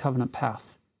His covenant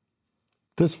path.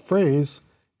 This phrase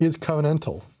is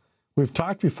covenantal. We've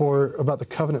talked before about the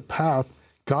covenant path.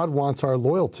 God wants our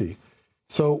loyalty.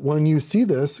 So when you see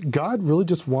this, God really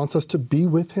just wants us to be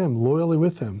with Him, loyally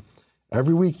with Him.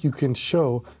 Every week you can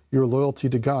show your loyalty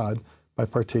to God by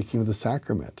partaking of the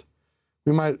sacrament.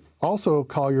 We might also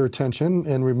call your attention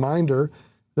and reminder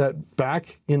that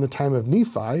back in the time of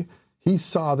Nephi, he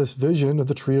saw this vision of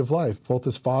the tree of life. Both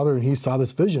his father and he saw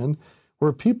this vision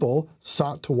where people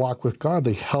sought to walk with God.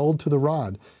 They held to the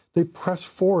rod. They pressed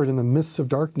forward in the midst of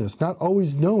darkness, not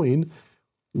always knowing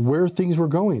where things were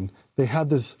going. They had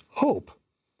this hope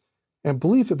and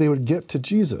belief that they would get to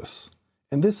Jesus.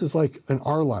 And this is like in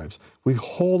our lives. We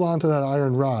hold on to that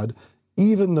iron rod,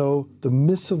 even though the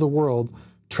mists of the world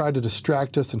try to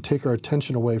distract us and take our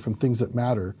attention away from things that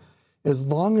matter. As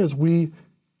long as we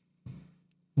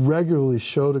regularly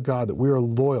show to God that we are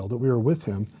loyal, that we are with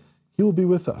him, he will be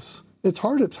with us. It's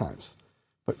hard at times,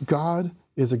 but God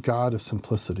is a God of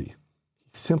simplicity. He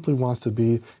simply wants to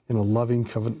be in a loving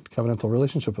covenantal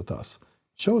relationship with us.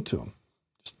 Show it to him.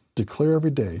 Just declare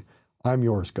every day, I'm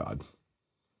yours, God.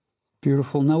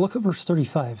 Beautiful. Now look at verse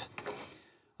 35.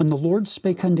 And the Lord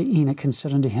spake unto Enoch and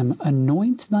said unto him,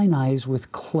 Anoint thine eyes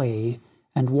with clay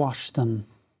and wash them,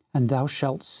 and thou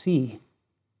shalt see.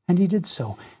 And he did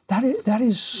so. That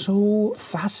is so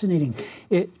fascinating.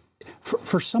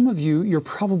 For some of you, you're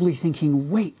probably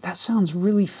thinking, wait, that sounds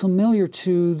really familiar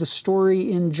to the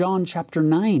story in John chapter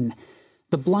 9.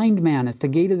 The blind man at the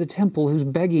gate of the temple who's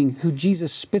begging, who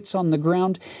Jesus spits on the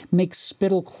ground, makes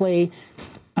spittle clay,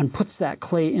 and puts that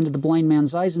clay into the blind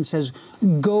man's eyes and says,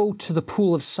 go to the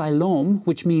pool of Siloam,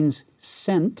 which means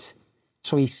sent.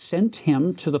 So he sent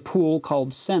him to the pool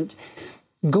called Sent.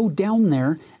 Go down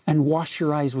there and wash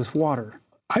your eyes with water.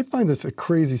 I find this a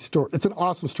crazy story. It's an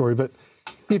awesome story, but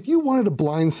if you wanted to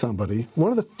blind somebody, one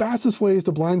of the fastest ways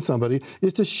to blind somebody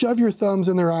is to shove your thumbs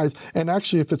in their eyes. And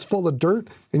actually, if it's full of dirt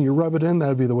and you rub it in, that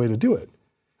would be the way to do it.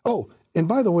 Oh, and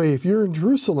by the way, if you're in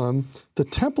Jerusalem, the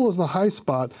temple is the high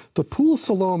spot. The pool of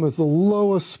Siloam is the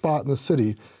lowest spot in the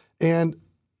city. And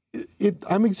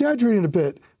I'm exaggerating a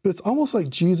bit, but it's almost like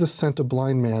Jesus sent a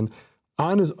blind man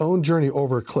on his own journey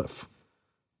over a cliff.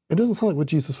 It doesn't sound like what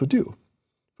Jesus would do.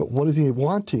 But what is he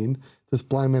wanting this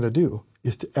blind man to do?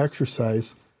 Is to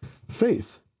exercise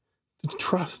faith, to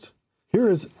trust. Here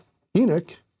is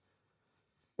Enoch,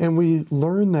 and we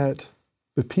learn that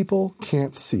the people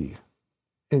can't see.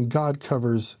 And God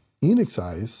covers Enoch's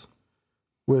eyes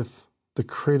with the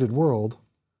created world,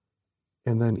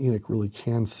 and then Enoch really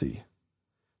can see.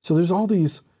 So there's all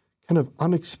these kind of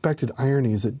unexpected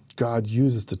ironies that God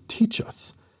uses to teach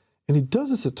us. And he does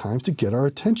this at times to get our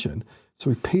attention, so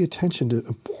we pay attention to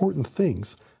important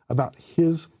things about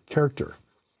his character.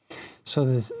 So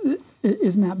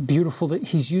isn't that beautiful that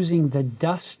he's using the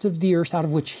dust of the earth out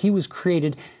of which he was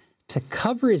created to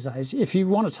cover his eyes? If you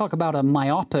want to talk about a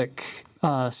myopic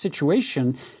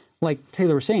situation, like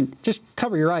Taylor was saying, just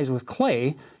cover your eyes with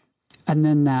clay, and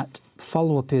then that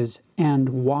follow-up is, and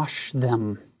wash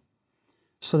them.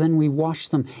 So then we wash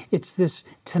them. It's this,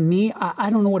 to me, I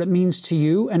don't know what it means to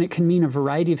you, and it can mean a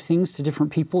variety of things to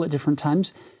different people at different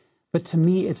times, but to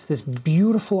me, it's this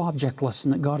beautiful object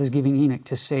lesson that God is giving Enoch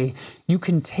to say, you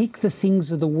can take the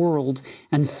things of the world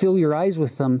and fill your eyes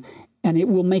with them, and it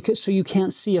will make it so you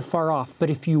can't see afar off. But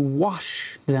if you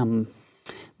wash them,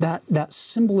 that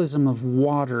symbolism of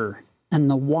water and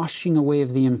the washing away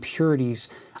of the impurities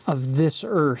of this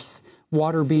earth,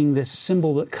 water being this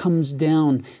symbol that comes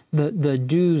down, the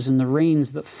dews and the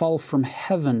rains that fall from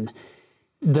heaven,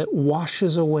 that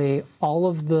washes away all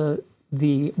of the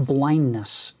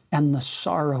blindness and the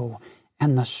sorrow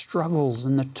and the struggles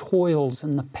and the toils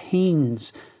and the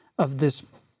pains of this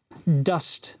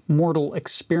dust mortal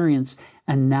experience.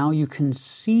 And now you can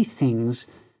see things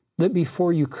that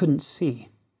before you couldn't see.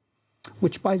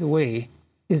 Which, by the way,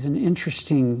 is an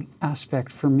interesting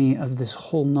aspect for me of this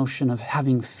whole notion of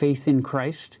having faith in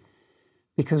Christ.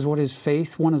 Because what is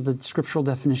faith? One of the scriptural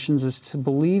definitions is to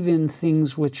believe in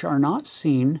things which are not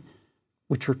seen,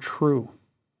 which are true.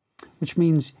 Which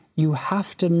means you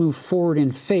have to move forward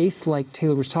in faith, like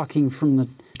Taylor was talking from the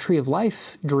Tree of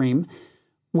Life dream,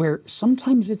 where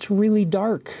sometimes it's really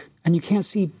dark and you can't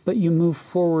see, but you move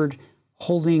forward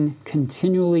holding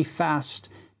continually fast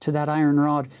to that iron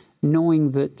rod,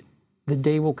 knowing that the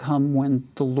day will come when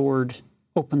the Lord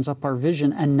opens up our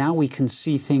vision, and now we can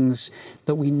see things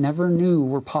that we never knew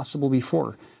were possible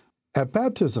before. At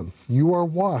baptism, you are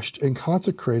washed and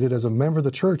consecrated as a member of the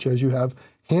church as you have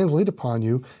hands laid upon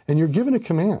you, and you're given a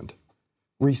command.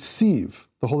 Receive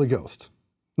the Holy Ghost.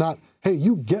 Not, hey,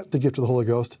 you get the gift of the Holy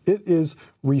Ghost. It is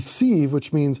receive,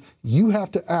 which means you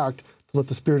have to act to let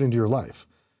the Spirit into your life.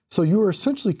 So you are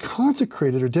essentially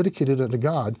consecrated or dedicated unto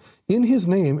God in his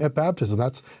name at baptism.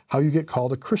 That's how you get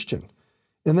called a Christian.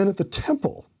 And then at the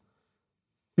temple,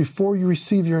 before you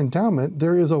receive your endowment,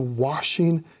 there is a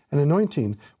washing and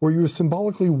anointing where you are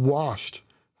symbolically washed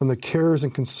from the cares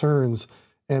and concerns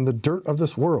and the dirt of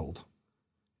this world.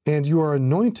 And you are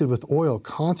anointed with oil,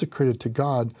 consecrated to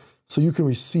God, so you can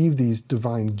receive these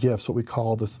divine gifts, what we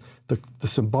call the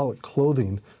symbolic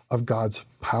clothing of God's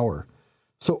power.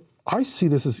 So I see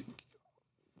this as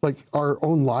like our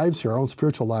own lives here, our own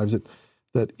spiritual lives,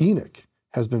 that Enoch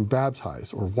has been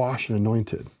baptized or washed and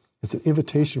anointed. It's an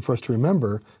invitation for us to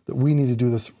remember that we need to do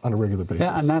this on a regular basis.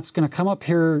 Yeah, and that's going to come up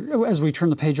here as we turn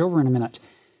the page over in a minute.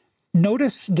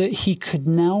 Notice that he could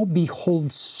now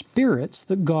behold spirits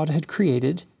that God had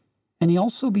created, and he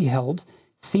also beheld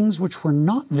things which were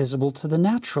not visible to the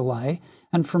natural eye,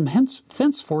 and from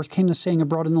thenceforth came the saying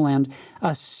abroad in the land,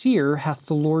 a seer hath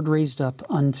the Lord raised up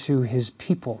unto his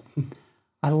people.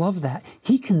 I love that.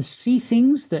 He can see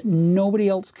things that nobody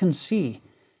else can see.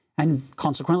 And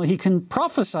consequently, he can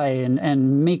prophesy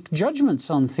and make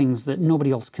judgments on things that nobody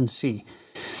else can see.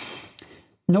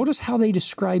 Notice how they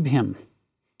describe him.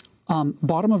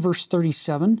 Bottom of verse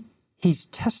 37, he's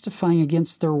testifying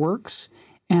against their works,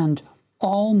 and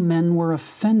all men were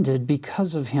offended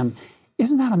because of him.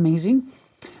 Isn't that amazing?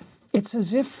 It's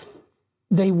as if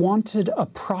they wanted a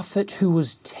prophet who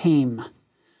was tame,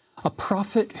 a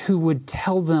prophet who would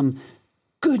tell them,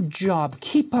 good job,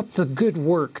 keep up the good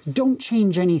work, don't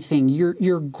change anything,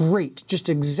 you're great, just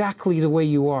exactly the way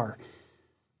you are.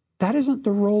 That isn't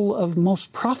the role of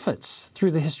most prophets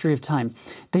through the history of time.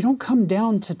 They don't come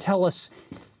down to tell us,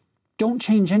 don't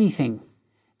change anything.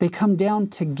 They come down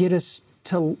to get us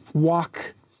to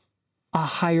walk a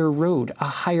higher road, a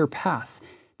higher path,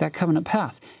 that covenant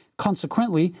path.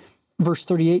 Consequently, verse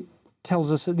 38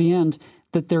 tells us at the end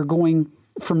that they're going,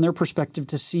 from their perspective,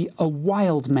 to see a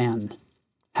wild man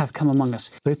hath come among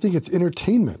us. They think it's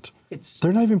entertainment.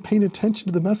 They're not even paying attention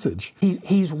to the message.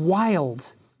 He's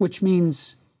wild, which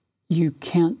means you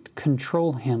can't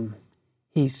control him.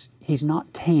 He's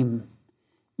not tame.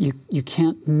 You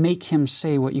can't make him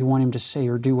say what you want him to say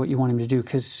or do what you want him to do,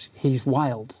 because he's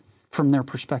wild from their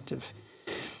perspective.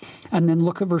 And then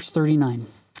look at verse 39.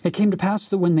 It came to pass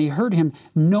that when they heard him,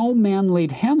 no man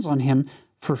laid hands on him,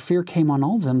 for fear came on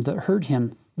all them that heard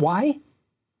him. Why?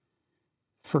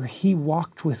 For he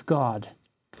walked with God.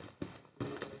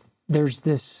 There's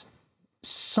this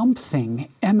something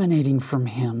emanating from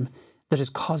him that is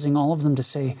causing all of them to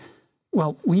say,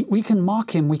 well, we can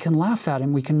mock him, we can laugh at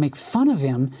him, we can make fun of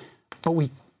him, but we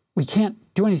can't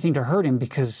do anything to hurt him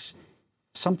because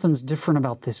something's different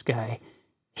about this guy.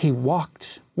 He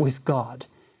walked with God.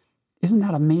 Isn't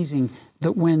that amazing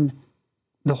that when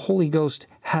the Holy Ghost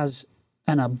has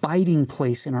an abiding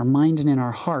place in our mind and in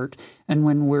our heart, and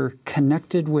when we're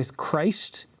connected with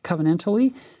Christ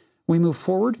covenantally, we move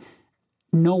forward,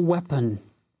 no weapon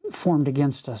formed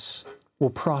against us will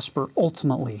prosper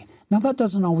ultimately. Now, that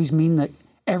doesn't always mean that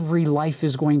every life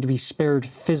is going to be spared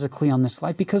physically on this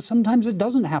life, because sometimes it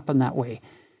doesn't happen that way.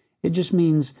 It just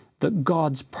means that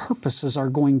God's purposes are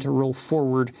going to roll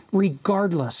forward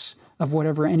regardless of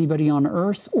whatever anybody on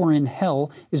earth or in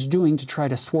hell is doing to try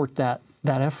to thwart that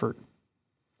effort.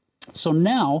 So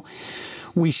now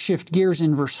we shift gears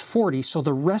in verse 40. So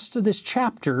the rest of this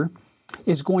chapter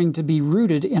is going to be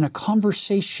rooted in a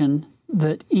conversation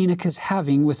that Enoch is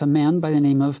having with a man by the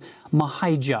name of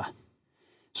Mahijah.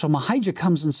 So Mahijah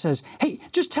comes and says, hey,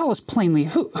 just tell us plainly,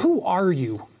 who are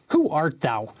you? Who art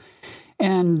thou?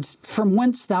 And from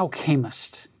whence thou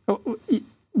camest?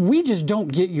 We just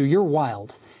don't get you. You're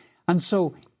wild. And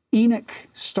so Enoch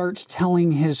starts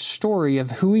telling his story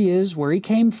of who he is, where he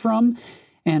came from,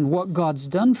 and what God's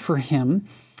done for him.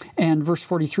 And verse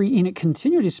 43, Enoch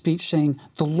continued his speech, saying,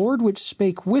 the Lord which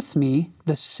spake with me,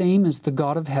 the same is the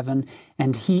God of heaven,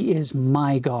 and he is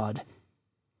my God,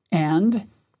 and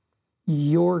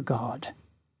your God.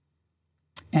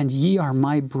 And ye are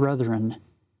my brethren.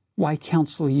 Why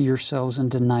counsel ye yourselves and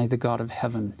deny the God of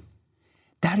heaven?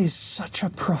 That is such a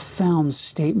profound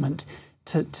statement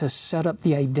to set up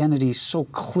the identity so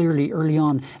clearly early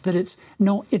on, that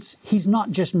he's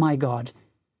not just my God.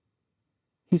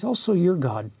 He's also your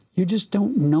God. You just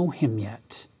don't know him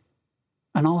yet.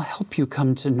 And I'll help you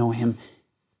come to know him.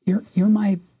 You're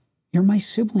my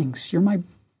siblings. You're my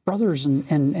brothers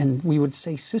and we would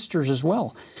say sisters as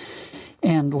well.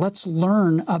 And let's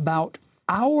learn about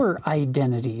our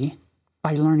identity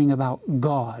by learning about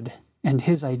God and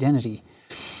his identity.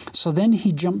 So then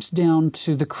he jumps down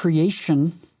to the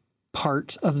creation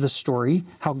part of the story,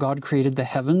 how God created the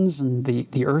heavens and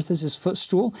the earth as his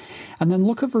footstool. And then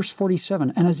look at verse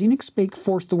 47. And as Enoch spake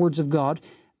forth the words of God,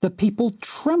 the people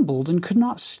trembled and could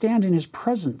not stand in his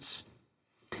presence.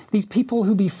 These people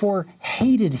who before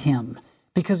hated him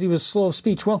because he was slow of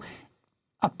speech. Well,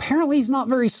 apparently he's not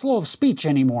very slow of speech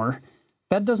anymore.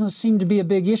 That doesn't seem to be a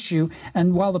big issue.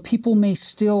 And while the people may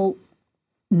still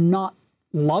not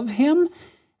love him,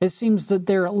 It seems that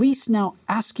they're at least now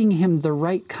asking him the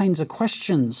right kinds of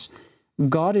questions.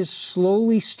 God is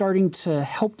slowly starting to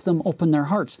help them open their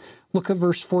hearts. Look at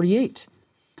verse 48.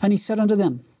 And he said unto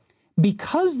them,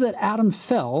 because that Adam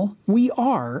fell, we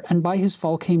are, and by his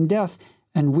fall came death,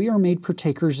 and we are made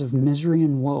partakers of misery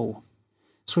and woe.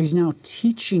 So he's now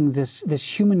teaching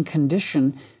this human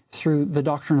condition through the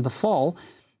doctrine of the fall.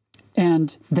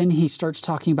 And then he starts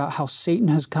talking about how Satan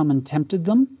has come and tempted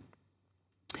them.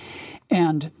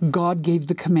 And God gave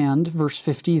the command, verse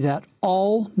 50, that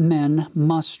all men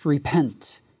must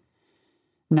repent.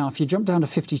 Now, if you jump down to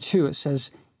 52, it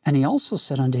says, and he also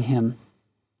said unto him,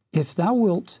 if thou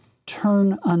wilt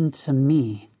turn unto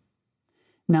me.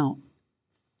 Now,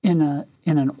 in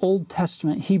an Old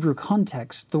Testament Hebrew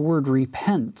context, the word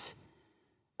repent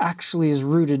actually is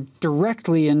rooted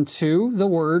directly into the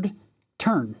word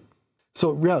turn.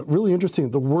 So, yeah, really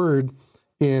interesting. The word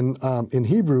in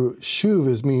Hebrew,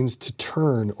 shuv, means to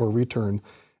turn or return.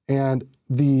 And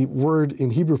the word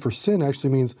in Hebrew for sin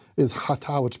actually is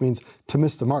hata, which means to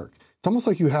miss the mark. It's almost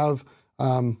like you have,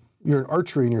 you're in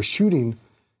archery and you're shooting,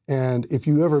 and if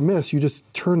you ever miss, you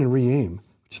just turn and re-aim.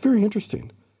 It's very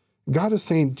interesting. God is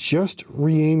saying, just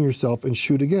re-aim yourself and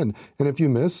shoot again. And if you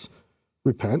miss,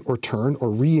 repent or turn or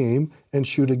re-aim and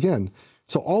shoot again.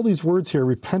 So all these words here,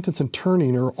 repentance and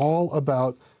turning, are all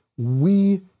about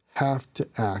we have to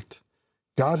act.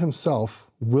 God himself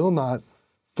will not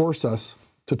force us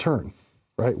to turn,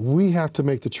 right? We have to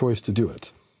make the choice to do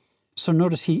it. So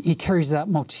notice he carries that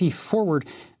motif forward.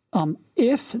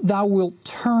 If thou wilt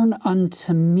turn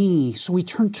unto me, so we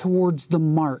turn towards the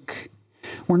mark.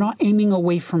 We're not aiming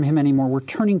away from him anymore. We're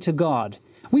turning to God.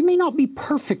 We may not be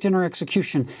perfect in our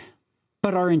execution,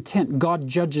 but our intent, God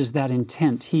judges that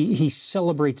intent. He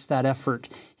celebrates that effort.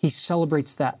 He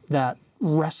celebrates that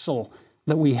wrestle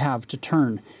that we have to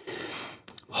turn.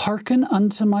 Hearken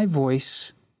unto my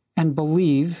voice, and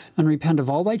believe, and repent of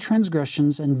all thy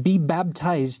transgressions, and be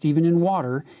baptized, even in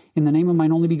water, in the name of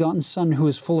mine only begotten Son, who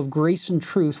is full of grace and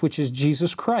truth, which is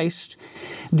Jesus Christ,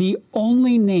 the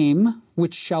only name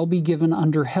which shall be given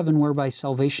under heaven, whereby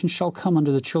salvation shall come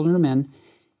unto the children of men.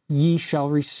 Ye shall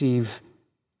receive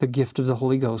the gift of the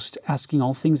Holy Ghost, asking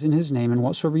all things in his name, and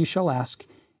whatsoever you shall ask,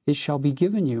 it shall be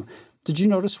given you. Did you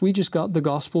notice we just got the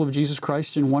gospel of Jesus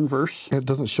Christ in one verse? It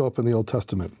doesn't show up in the Old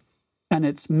Testament. And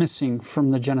it's missing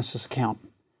from the Genesis account.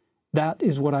 That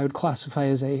is what I would classify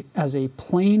as a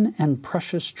plain and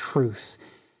precious truth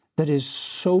that is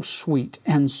so sweet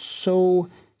and so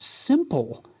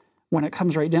simple when it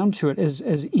comes right down to it,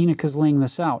 as Enoch is laying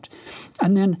this out.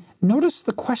 And then notice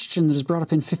the question that is brought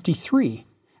up in 53.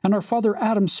 And our father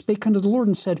Adam spake unto the Lord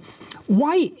and said,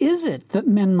 why is it that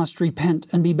men must repent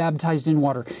and be baptized in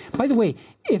water? By the way,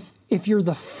 if you're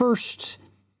the first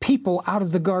people out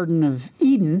of the Garden of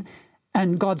Eden,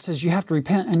 and God says you have to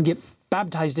repent and get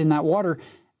baptized in that water,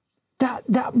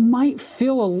 that might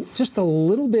feel just a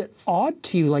little bit odd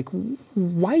to you. Like,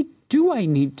 why do I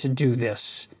need to do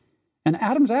this? And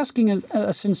Adam's asking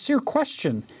a sincere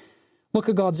question. Look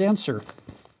at God's answer.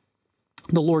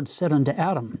 The Lord said unto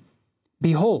Adam,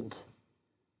 behold,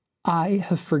 I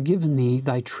have forgiven thee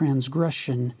thy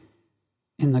transgression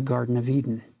in the Garden of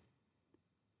Eden.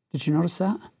 Did you notice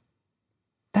that?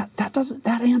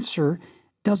 That answer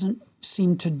doesn't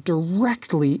seem to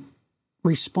directly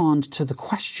respond to the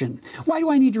question. Why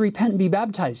do I need to repent and be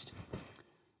baptized?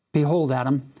 Behold,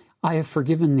 Adam, I have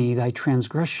forgiven thee thy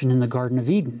transgression in the Garden of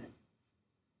Eden.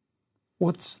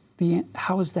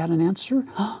 How is that an answer?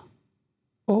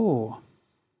 Oh,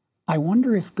 I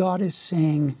wonder if God is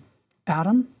saying,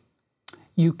 Adam,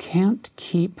 you can't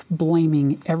keep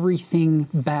blaming everything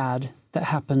bad that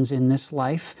happens in this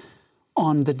life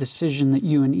on the decision that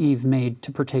you and Eve made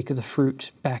to partake of the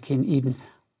fruit back in Eden.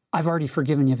 I've already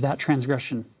forgiven you of that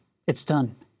transgression. It's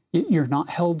done. You're not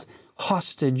held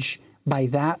hostage by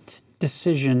that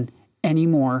decision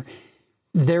anymore.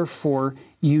 Therefore,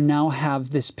 you now have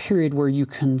this period where you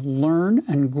can learn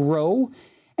and grow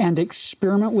and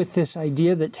experiment with this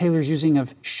idea that Taylor's using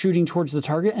of shooting towards the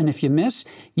target. And if you miss,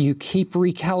 you keep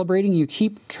recalibrating, you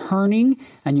keep turning,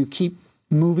 and you keep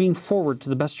moving forward to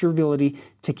the best of your ability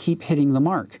to keep hitting the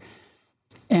mark.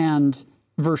 And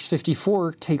verse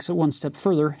 54 takes it one step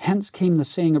further. Hence came the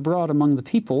saying abroad among the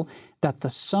people that the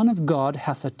Son of God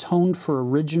hath atoned for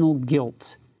original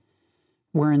guilt,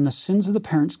 wherein the sins of the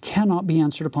parents cannot be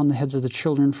answered upon the heads of the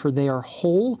children, for they are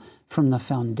whole from the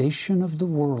foundation of the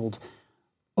world.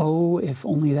 Oh, if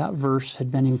only that verse had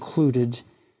been included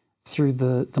through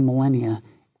the millennia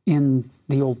in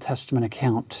the Old Testament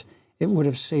account. It would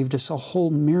have saved us a whole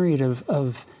myriad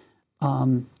of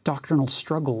doctrinal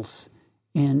struggles,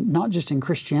 not just in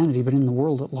Christianity, but in the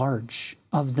world at large,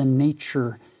 of the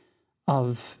nature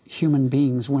of human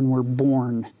beings when we're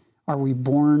born. Are we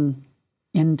born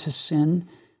into sin,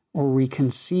 or are we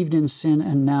conceived in sin?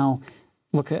 And now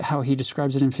look at how he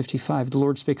describes it in 55. The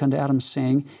Lord spake unto Adam,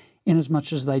 saying,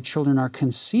 inasmuch as thy children are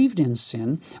conceived in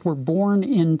sin, we're born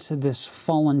into this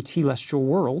fallen telestial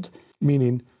world.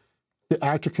 Meaning the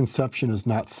act of conception is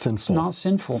not sinful. It's not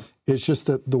sinful. It's just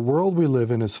that the world we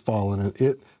live in is fallen,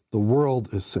 and the world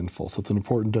is sinful. So it's an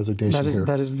important designation here.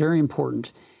 That is very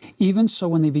important. Even so,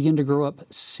 when they begin to grow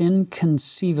up, sin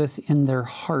conceiveth in their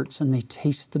hearts, and they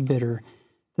taste the bitter,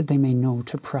 that they may know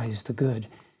to prize the good.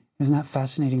 Isn't that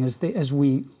fascinating? As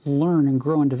we learn and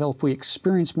grow and develop, we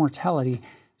experience mortality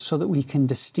so that we can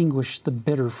distinguish the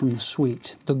bitter from the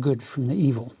sweet, the good from the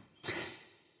evil.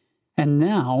 And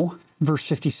now, verse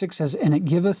 56 says, and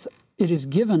it is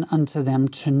given unto them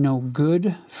to know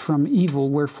good from evil,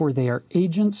 wherefore they are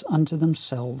agents unto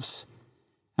themselves.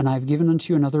 And I have given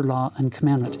unto you another law and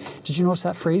commandment. Did you notice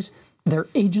that phrase? They're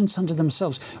agents unto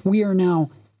themselves. We are now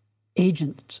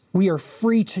agents. We are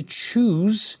free to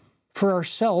choose for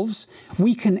ourselves.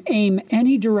 We can aim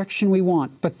any direction we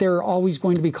want, but there are always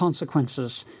going to be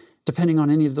consequences depending on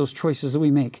any of those choices that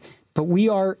we make. But we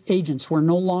are agents. We're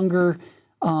no longer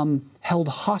held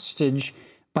hostage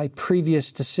by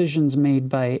previous decisions made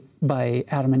by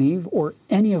Adam and Eve or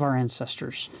any of our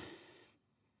ancestors.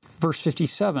 Verse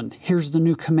 57, here's the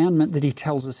new commandment that he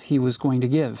tells us he was going to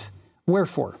give.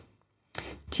 Wherefore,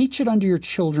 teach it unto your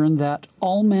children that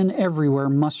all men everywhere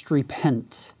must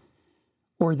repent,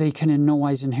 or they can in no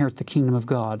wise inherit the kingdom of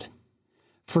God.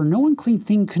 For no unclean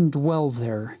thing can dwell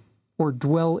there, or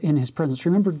dwell in his presence.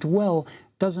 Remember, dwell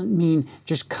doesn't mean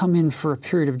just come in for a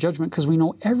period of judgment, because we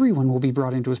know everyone will be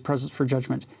brought into his presence for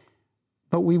judgment.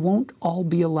 But we won't all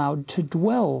be allowed to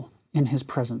dwell in his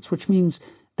presence, which means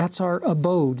that's our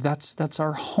abode, that's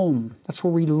our home, that's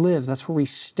where we live, that's where we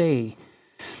stay.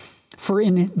 For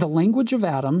in the language of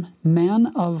Adam,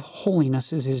 man of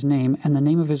holiness is his name, and the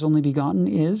name of his only begotten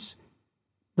is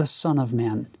the Son of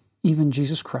Man, even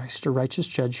Jesus Christ, a righteous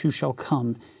judge who shall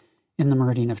come in the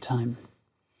meridian of time.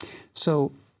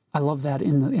 So I love that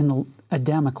in the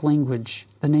Adamic language,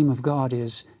 the name of God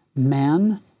is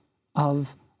man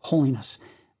of holiness.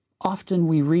 Often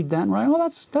we read that and we're like,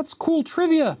 oh, that's cool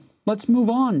trivia. Let's move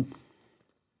on.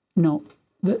 No,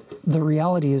 the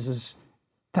reality is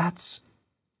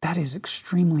that is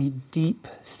extremely deep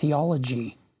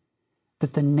theology,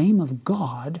 that the name of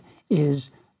God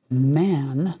is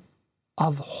man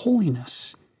of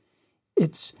holiness.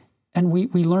 And we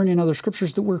learn in other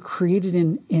scriptures that we're created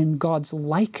in God's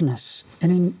likeness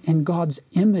and in God's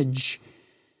image.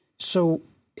 So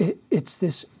it's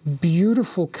this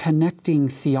beautiful connecting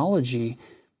theology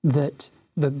that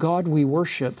the God we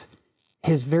worship,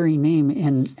 his very name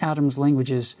in Adam's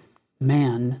language is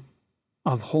man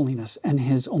of holiness, and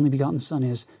his only begotten Son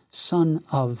is Son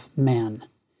of Man.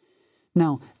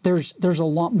 Now, there's a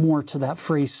lot more to that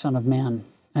phrase, Son of Man,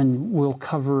 and we'll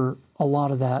cover a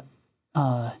lot of that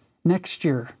next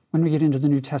year when we get into the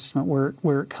New Testament,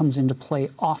 where it comes into play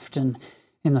often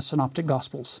in the Synoptic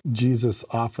Gospels. Jesus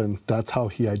often, that's how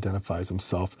he identifies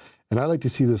himself. And I like to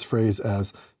see this phrase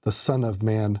as the Son of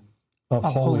Man of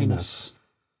holiness.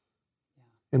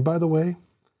 And by the way,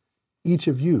 each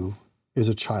of you is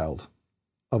a child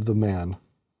of the man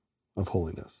of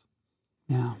holiness.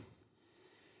 Yeah.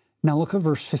 Now look at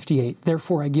verse 58.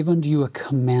 Therefore I give unto you a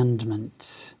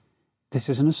commandment. This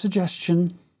isn't a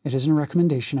suggestion. It isn't a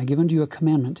recommendation. I give unto you a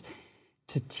commandment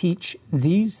to teach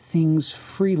these things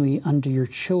freely unto your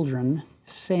children,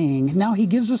 saying, now he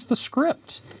gives us the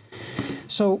script.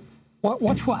 So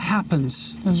watch what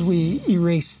happens as we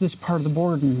erase this part of the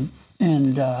board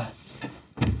and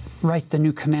write the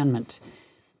new commandment.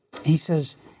 He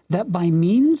says that by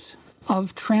means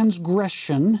of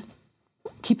transgression,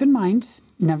 keep in mind,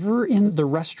 never in the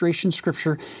restoration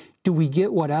scripture do we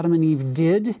get what Adam and Eve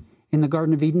did in the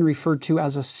Garden of Eden referred to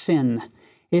as a sin.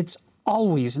 It's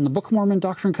always, in the Book of Mormon,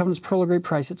 Doctrine and Covenants, Pearl of Great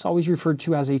Price, it's always referred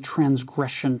to as a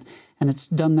transgression. And it's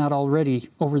done that already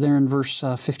over there in verse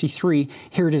 53.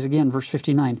 Here it is again, verse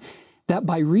 59. That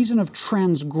by reason of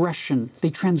transgression, they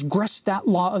transgressed that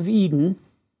law of Eden,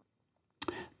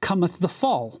 cometh the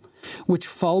fall, which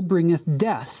fall bringeth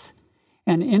death.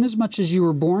 And inasmuch as you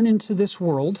were born into this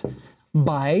world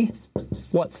by,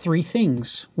 what, three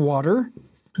things? Water,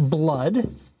 blood,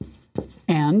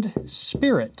 and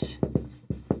spirit,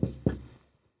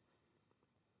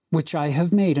 which I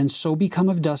have made, and so become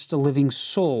of dust a living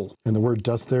soul. And the word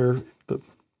dust there, the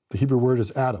Hebrew word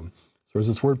is Adam. So there's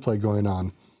this wordplay going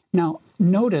on. Now,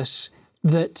 notice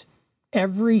that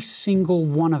every single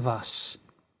one of us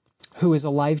who is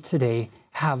alive today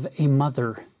have a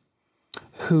mother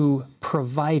who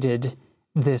provided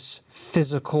this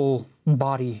physical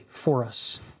body for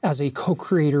us as a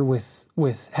co-creator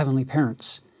with heavenly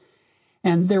parents.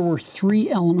 And there were 3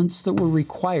 elements that were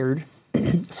required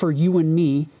for you and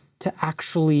me to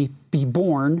actually be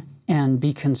born and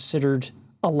be considered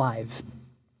alive.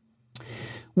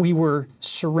 We were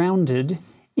surrounded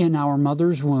in our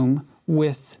mother's womb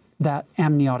with that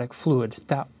amniotic fluid,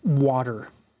 that water.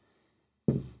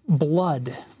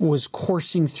 Blood was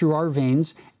coursing through our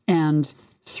veins, and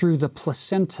through the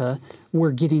placenta,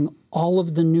 we're getting all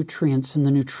of the nutrients and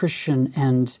the nutrition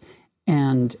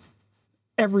and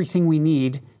everything we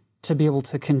need to be able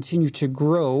to continue to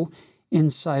grow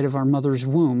inside of our mother's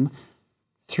womb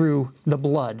through the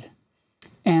blood.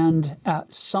 And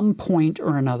at some point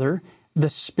or another, the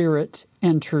Spirit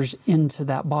enters into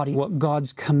that body. What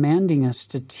God's commanding us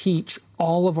to teach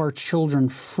all of our children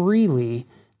freely,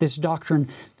 this doctrine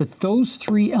that those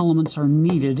 3 elements are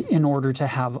needed in order to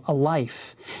have a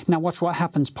life. Now watch what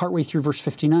happens partway through verse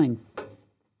 59.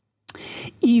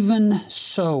 Even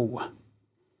so,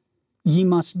 ye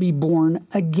must be born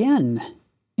again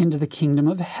into the kingdom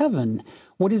of heaven.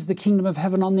 What is the kingdom of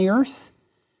heaven on the earth?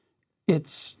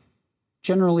 It's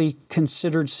generally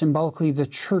considered symbolically the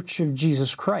church of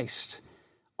Jesus Christ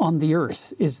on the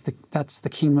earth. That's the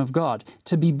kingdom of God.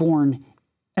 To be born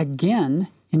again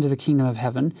into the kingdom of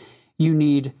heaven, you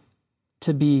need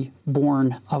to be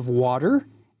born of water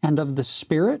and of the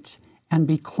Spirit, and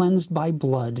be cleansed by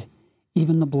blood,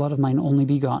 even the blood of mine only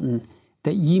begotten,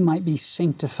 that ye might be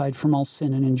sanctified from all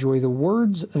sin and enjoy the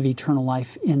words of eternal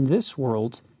life in this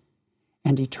world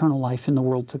and eternal life in the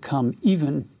world to come,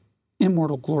 even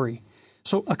immortal glory.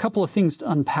 So a couple of things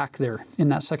to unpack there in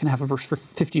that second half of verse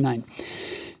 59.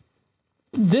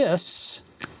 This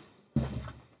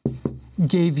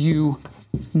gave you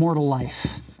mortal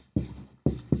life.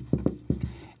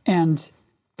 And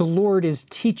the Lord is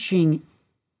teaching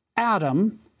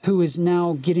Adam, who is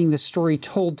now getting the story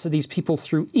told to these people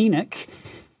through Enoch.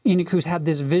 Enoch, who's had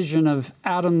this vision of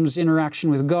Adam's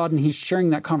interaction with God, and he's sharing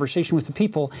that conversation with the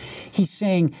people. He's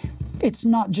saying, it's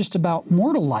not just about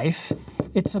mortal life,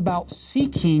 it's about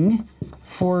seeking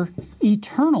for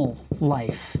eternal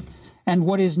life. And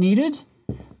what is needed?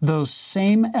 Those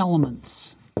same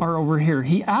elements are over here.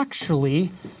 He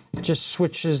actually just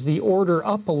switches the order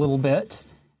up a little bit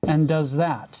and does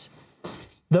that.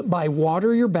 That by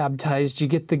water you're baptized, you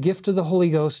get the gift of the Holy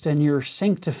Ghost, and you're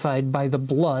sanctified by the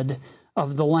blood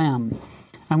of the Lamb.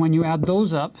 And when you add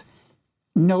those up,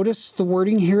 notice the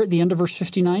wording here at the end of verse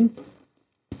 59.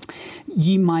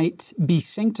 Ye might be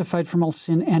sanctified from all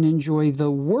sin and enjoy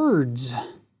the words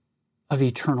of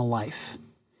eternal life.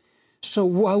 So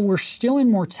while we're still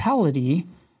in mortality,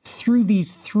 through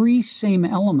these 3 same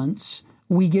elements,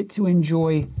 we get to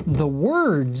enjoy the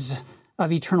words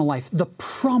of eternal life, the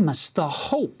promise, the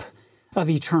hope of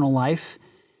eternal life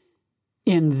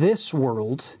in this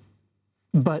world,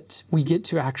 but we get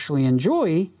to actually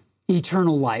enjoy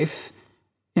eternal life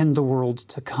in the world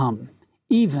to come,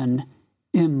 even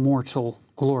immortal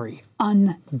glory,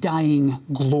 undying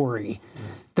glory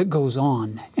that goes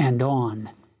on and on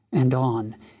and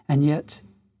on. And yet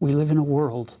we live in a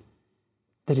world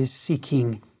that is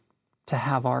seeking to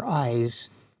have our eyes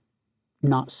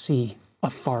not see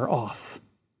afar off,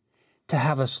 to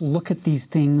have us look at these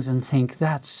things and think,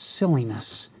 that's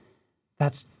silliness,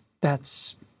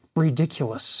 that's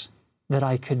ridiculous that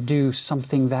I could do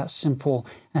something that simple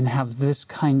and have this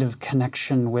kind of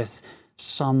connection with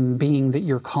some being that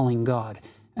you're calling God.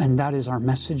 And that is our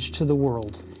message to the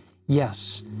world.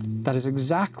 Yes, that is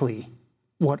exactly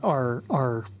what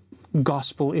our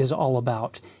gospel is all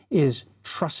about, is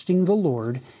trusting the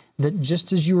Lord, that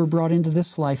just as you were brought into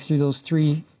this life through those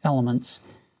 3 elements,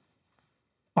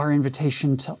 our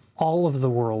invitation to all of the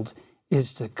world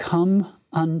is to come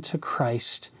unto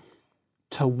Christ,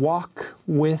 to walk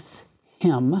with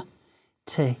Him,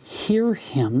 to hear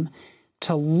Him,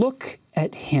 to look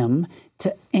at Him,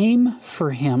 to aim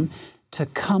for Him, to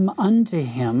come unto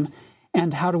Him.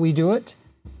 And how do we do it?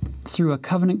 Through a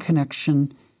covenant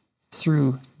connection,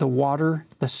 through the water,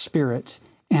 the Spirit,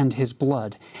 and His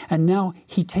blood. And now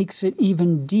He takes it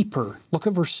even deeper. Look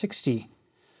at verse 60.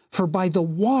 For by the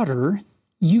water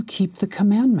you keep the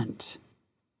commandment,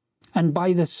 and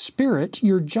by the Spirit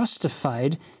you're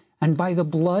justified, and by the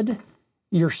blood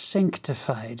you're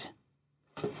sanctified.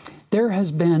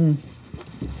 There's been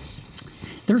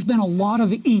a lot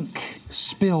of ink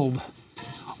spilled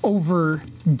over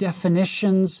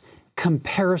definitions,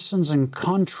 comparisons, and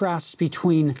contrasts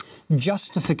between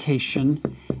justification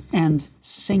and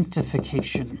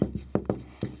sanctification.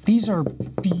 These are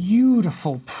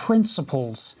beautiful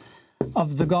principles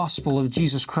of the gospel of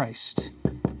Jesus Christ.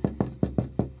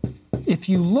 if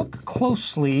you look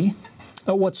closely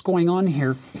at what's going on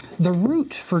here, the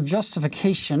root for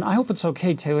justification, I hope it's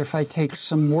okay, Taylor, if I take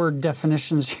some word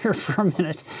definitions here for a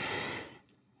minute.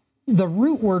 The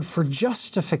root word for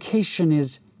justification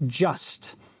is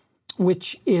just,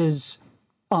 which is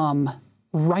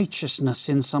righteousness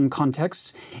in some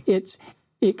contexts. It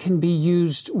can be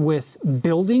used with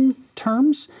building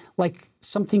terms, like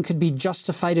something could be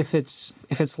justified if it's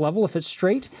level, if it's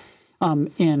straight.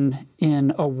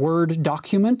 In a Word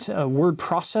document, a word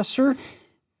processor,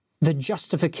 the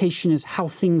justification is how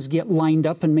things get lined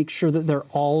up and make sure that they're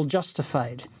all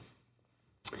justified.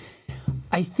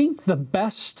 I think the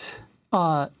best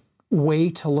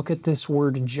way to look at this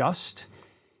word just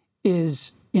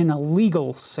is in a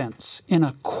legal sense, in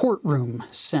a courtroom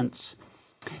sense.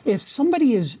 If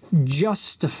somebody is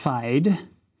justified,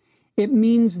 it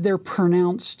means they're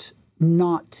pronounced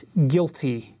not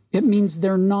guilty. It means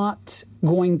they're not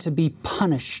going to be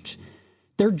punished.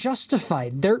 They're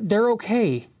justified. They're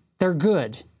okay. They're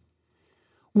good,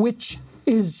 which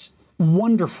is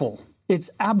wonderful. It's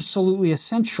absolutely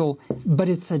essential, but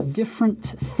it's a different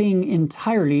thing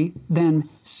entirely than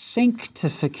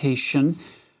sanctification,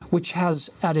 which has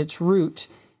at its root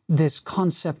this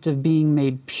concept of being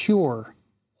made pure,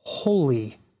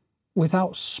 holy,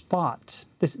 without spot,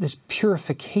 this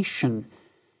purification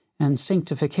and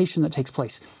sanctification that takes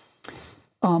place.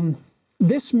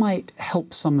 This might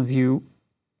help some of you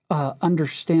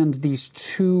understand these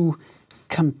two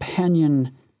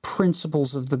companion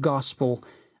principles of the gospel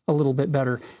a little bit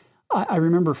better. I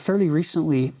remember fairly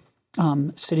recently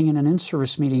sitting in an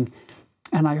in-service meeting,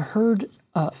 and I heard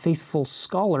a faithful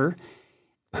scholar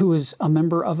who is a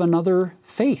member of another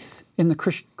faith in the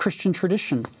Christian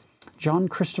tradition, John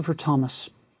Christopher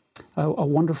Thomas, a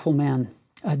wonderful man,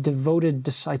 a devoted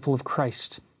disciple of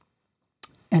Christ.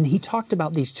 And he talked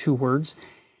about these two words,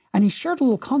 and he shared a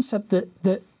little concept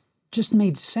that just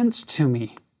made sense to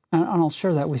me, and I'll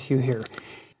share that with you here.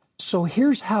 So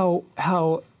here's how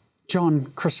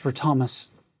John Christopher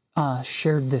Thomas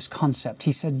shared this concept.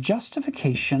 He said,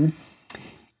 justification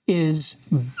is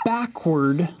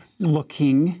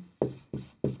backward-looking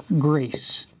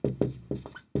grace.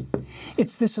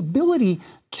 It's this ability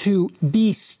to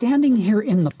be standing here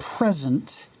in the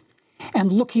present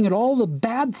and looking at all the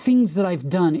bad things that I've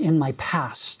done in my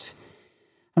past.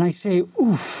 And I say,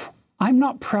 oof, I'm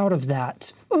not proud of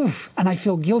that. Oof, and I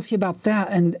feel guilty about that.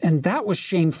 And that was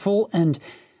shameful. And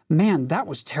man, that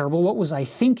was terrible. What was I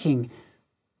thinking?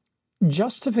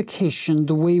 Justification,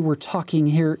 the way we're talking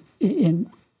here in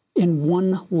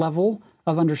one level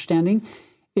of understanding,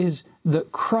 is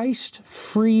that Christ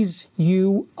frees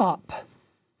you up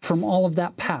from all of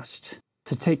that past.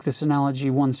 To take this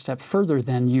analogy one step further,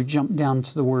 then, you jump down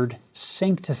to the word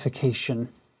sanctification.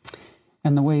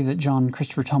 And the way that John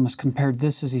Christopher Thomas compared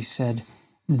this is he said,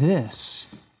 this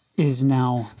is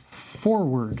now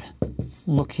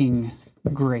forward-looking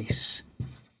grace.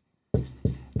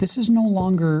 This is no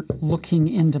longer looking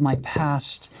into my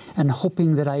past and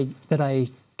hoping that I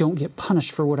don't get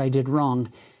punished for what I did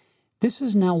wrong. This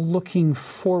is now looking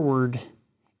forward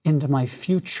into my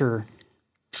future,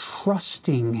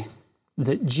 trusting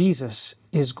that Jesus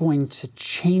is going to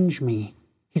change me.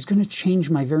 He's going to change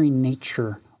my very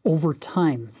nature over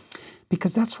time,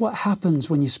 because that's what happens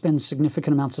when you spend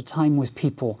significant amounts of time with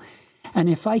people. And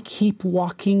if I keep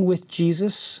walking with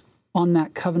Jesus on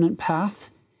that covenant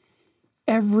path,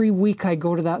 every week I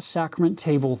go to that sacrament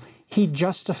table, He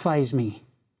justifies me.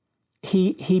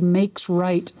 He makes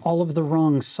right all of the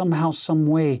wrongs somehow, some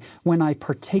way, when I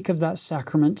partake of that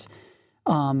sacrament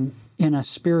in a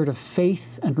spirit of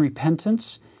faith and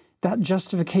repentance. That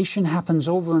justification happens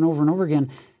over and over and over again.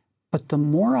 But the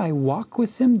more I walk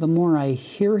with Him, the more I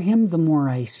hear Him, the more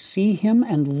I see Him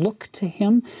and look to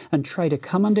Him and try to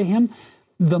come unto Him,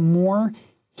 the more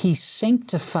He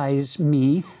sanctifies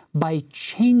me by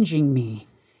changing me.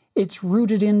 It's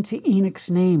rooted into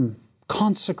Enoch's name: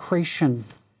 consecration,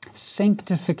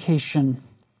 sanctification,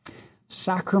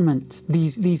 sacrament.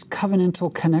 These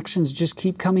covenantal connections just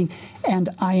keep coming, and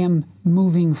I am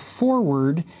moving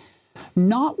forward,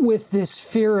 not with this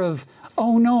fear of,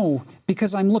 oh no,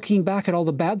 because I'm looking back at all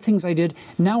the bad things I did,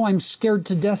 now I'm scared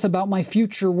to death about my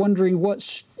future, wondering what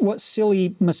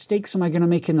silly mistakes am I going to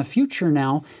make in the future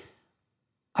now.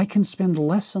 I can spend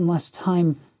less and less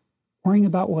time worrying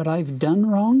about what I've done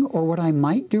wrong or what I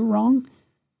might do wrong,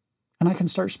 and I can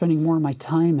start spending more of my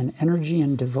time and energy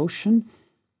and devotion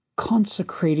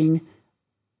consecrating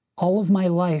all of my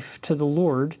life to the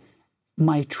Lord,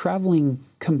 my traveling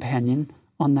companion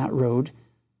on that road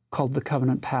called the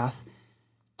covenant path,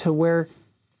 to where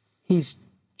He's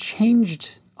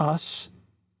changed us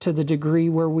to the degree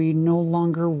where we no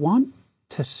longer want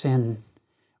to sin.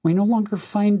 We no longer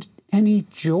find any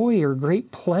joy or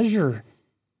great pleasure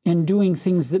in doing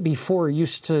things that before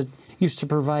used to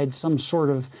provide some sort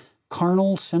of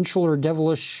carnal, sensual, or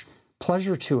devilish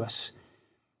pleasure to us.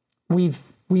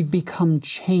 We've become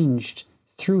changed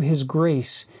through His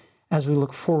grace as we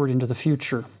look forward into the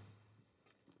future.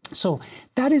 So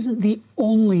that isn't the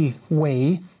only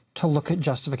way to look at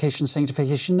justification and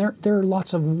sanctification. There are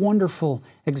lots of wonderful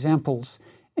examples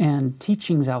and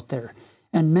teachings out there,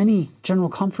 and many general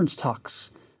conference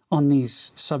talks on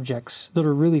these subjects that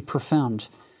are really profound.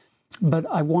 But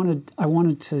I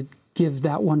wanted to give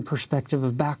that one perspective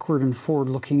of backward and forward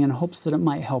looking in hopes that it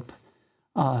might help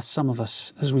some of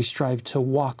us as we strive to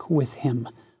walk with Him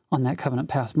on that covenant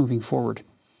path moving forward.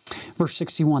 Verse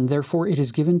 61, therefore it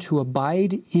is given to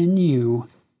abide in you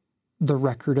the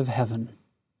record of heaven,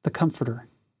 the Comforter,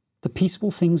 the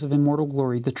peaceable things of immortal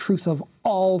glory, the truth of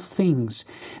all things,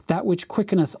 that which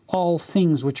quickeneth all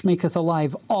things, which maketh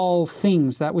alive all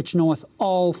things, that which knoweth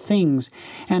all things,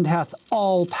 and hath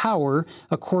all power,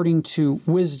 according to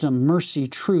wisdom, mercy,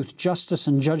 truth, justice,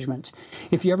 and judgment.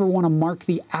 If you ever want to mark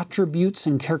the attributes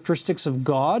and characteristics of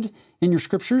God in your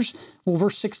scriptures, well,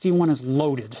 verse 61 is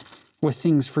loaded with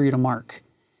things for you to mark.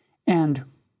 And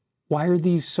why are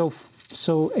these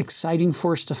so exciting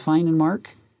for us to find and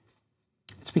mark?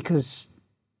 It's because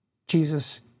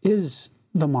Jesus is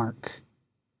the mark.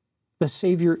 The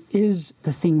Savior is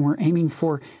the thing we're aiming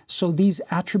for. So these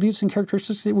attributes and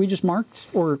characteristics that we just marked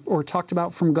or talked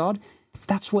about from God,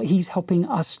 that's what He's helping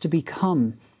us to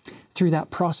become through that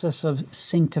process of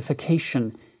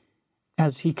sanctification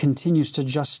as He continues to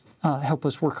just help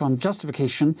us work on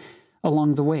justification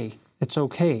along the way. It's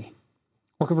okay.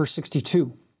 Look at verse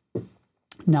 62.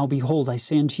 Now behold, I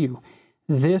say unto you,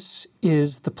 this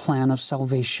is the plan of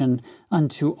salvation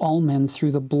unto all men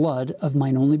through the blood of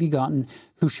mine only begotten,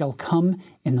 who shall come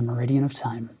in the meridian of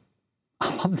time.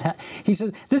 I love that. He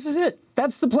says, this is it.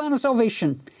 That's the plan of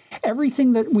salvation.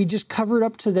 Everything that we just covered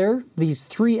up to there, these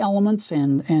three elements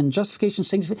and justification,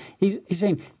 sanctification, he's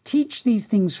saying, teach these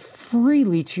things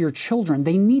freely to your children.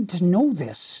 They need to know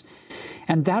this.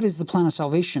 And that is the plan of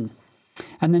salvation.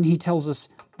 And then he tells us,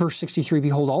 verse 63,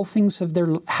 behold, all things have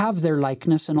their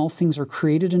likeness, and all things are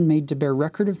created and made to bear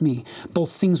record of me,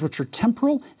 both things which are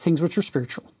temporal, things which are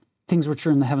spiritual, things which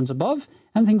are in the heavens above,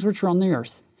 and things which are on the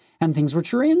earth, and things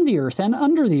which are in the earth and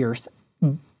under the earth,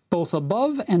 both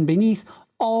above and beneath,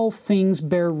 all things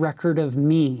bear record of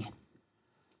me.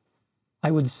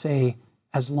 I would say,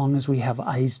 as long as we have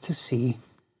eyes to see,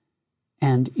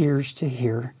 and ears to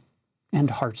hear, and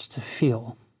hearts to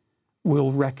feel,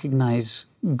 we'll recognize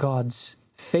God's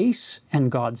face and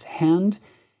God's hand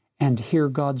and hear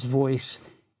God's voice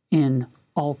in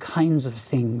all kinds of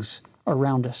things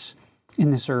around us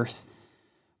in this earth.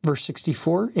 Verse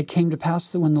 64, it came to pass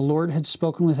that when the Lord had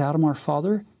spoken with Adam our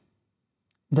father,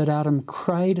 that Adam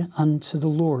cried unto the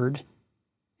Lord,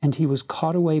 and he was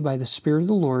caught away by the Spirit of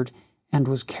the Lord, and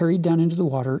was carried down into the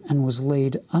water, and was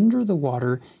laid under the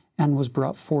water, and was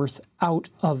brought forth out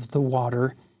of the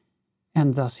water.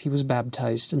 And thus he was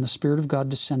baptized, and the Spirit of God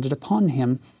descended upon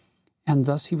him, and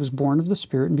thus he was born of the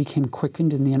Spirit and became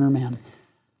quickened in the inner man.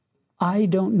 I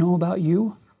don't know about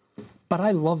you, but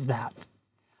I love that.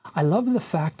 I love the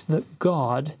fact that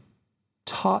God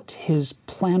taught His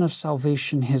plan of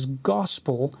salvation, His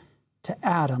gospel, to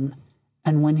Adam,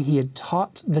 and when he had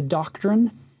taught the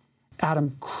doctrine,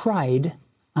 Adam cried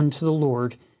unto the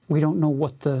Lord. We don't know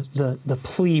what the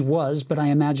plea was, but I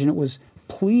imagine it was,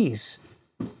 please,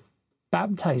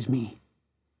 baptize me,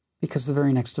 because the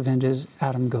very next event is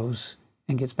Adam goes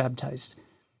and gets baptized.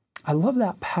 I love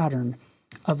that pattern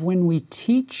of when we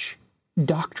teach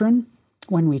doctrine,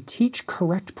 when we teach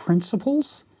correct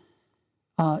principles.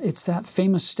 It's that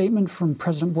famous statement from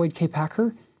President Boyd K.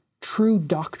 Packer, true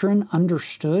doctrine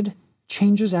understood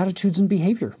changes attitudes and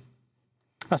behavior.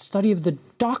 A study of the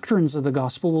doctrines of the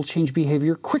gospel will change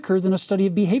behavior quicker than a study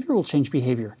of behavior will change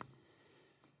behavior.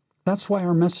 That's why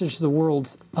our message to the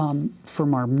world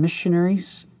from our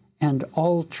missionaries and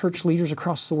all church leaders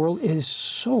across the world is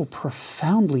so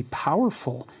profoundly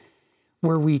powerful,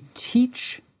 where we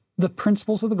teach the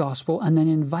principles of the gospel and then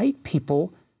invite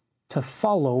people to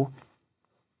follow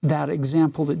that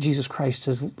example that Jesus Christ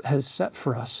has set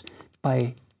for us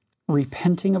by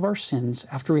repenting of our sins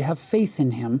after we have faith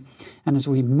in Him, and as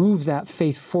we move that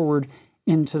faith forward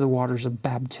into the waters of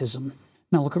baptism.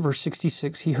 Now look at verse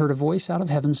 66. He heard a voice out of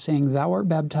heaven saying, Thou art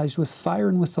baptized with fire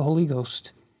and with the Holy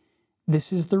Ghost.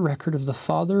 This is the record of the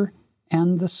Father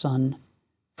and the Son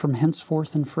from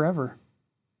henceforth and forever.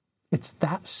 It's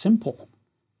that simple.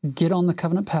 Get on the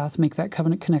covenant path, make that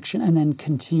covenant connection, and then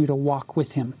continue to walk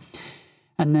with Him.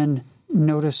 And then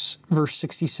notice verse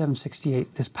 67,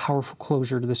 68, this powerful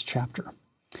closure to this chapter.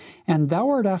 And thou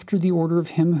art after the order of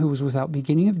him who was without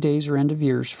beginning of days or end of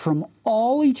years, from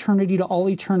all eternity to all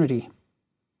eternity.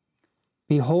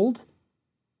 Behold,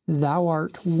 thou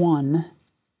art one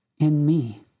in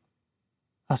me,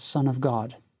 a son of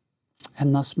God,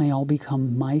 and thus may all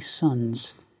become my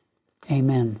sons.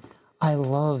 Amen. I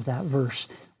love that verse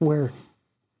where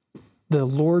the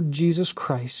Lord Jesus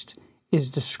Christ is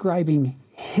describing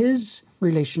his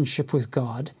relationship with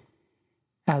God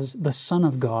as the Son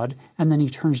of God, and then he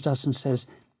turns to us and says,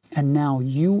 and now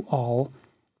you all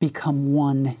become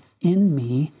one in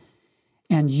me,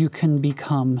 and you can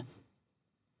become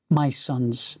my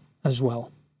sons as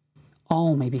well.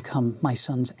 All may become my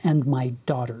sons and my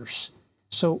daughters.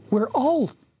 So we're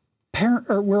all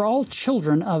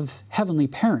children of heavenly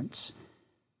parents,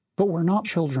 but we're not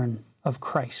children of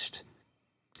Christ.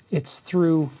 It's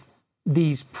through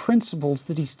these principles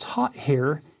that he's taught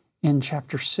here in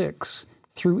chapter 6,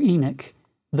 through Enoch,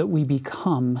 that we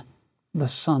become the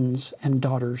sons and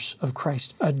daughters of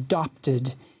Christ,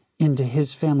 adopted into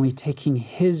his family, taking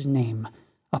his name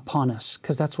upon us,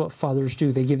 because that's what fathers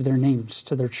do. They give their names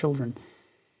to their children.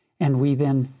 And we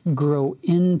then grow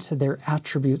into their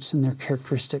attributes and their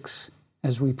characteristics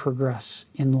as we progress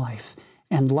in life.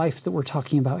 And life that we're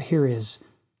talking about here is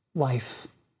life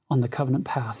on the covenant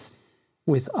path,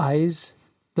 with eyes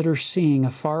that are seeing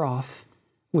afar off,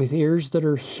 with ears that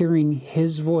are hearing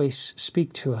his voice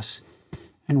speak to us,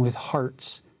 and with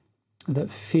hearts that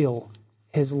feel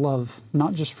his love,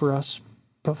 not just for us,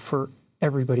 but for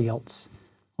everybody else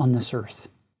on this earth.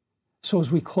 So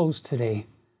as we close today,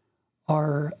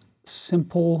 our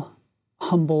simple,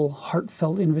 humble,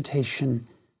 heartfelt invitation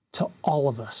to all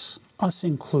of us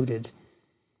included,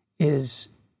 is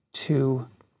to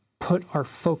put our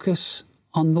focus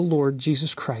on the Lord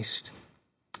Jesus Christ,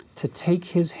 to take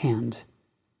his hand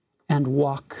and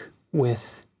walk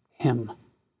with him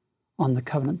on the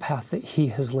covenant path that he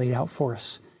has laid out for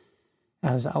us,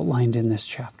 as outlined in this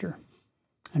chapter.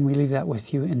 And we leave that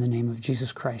with you in the name of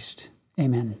Jesus Christ.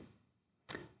 Amen.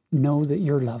 Know that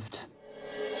you're loved.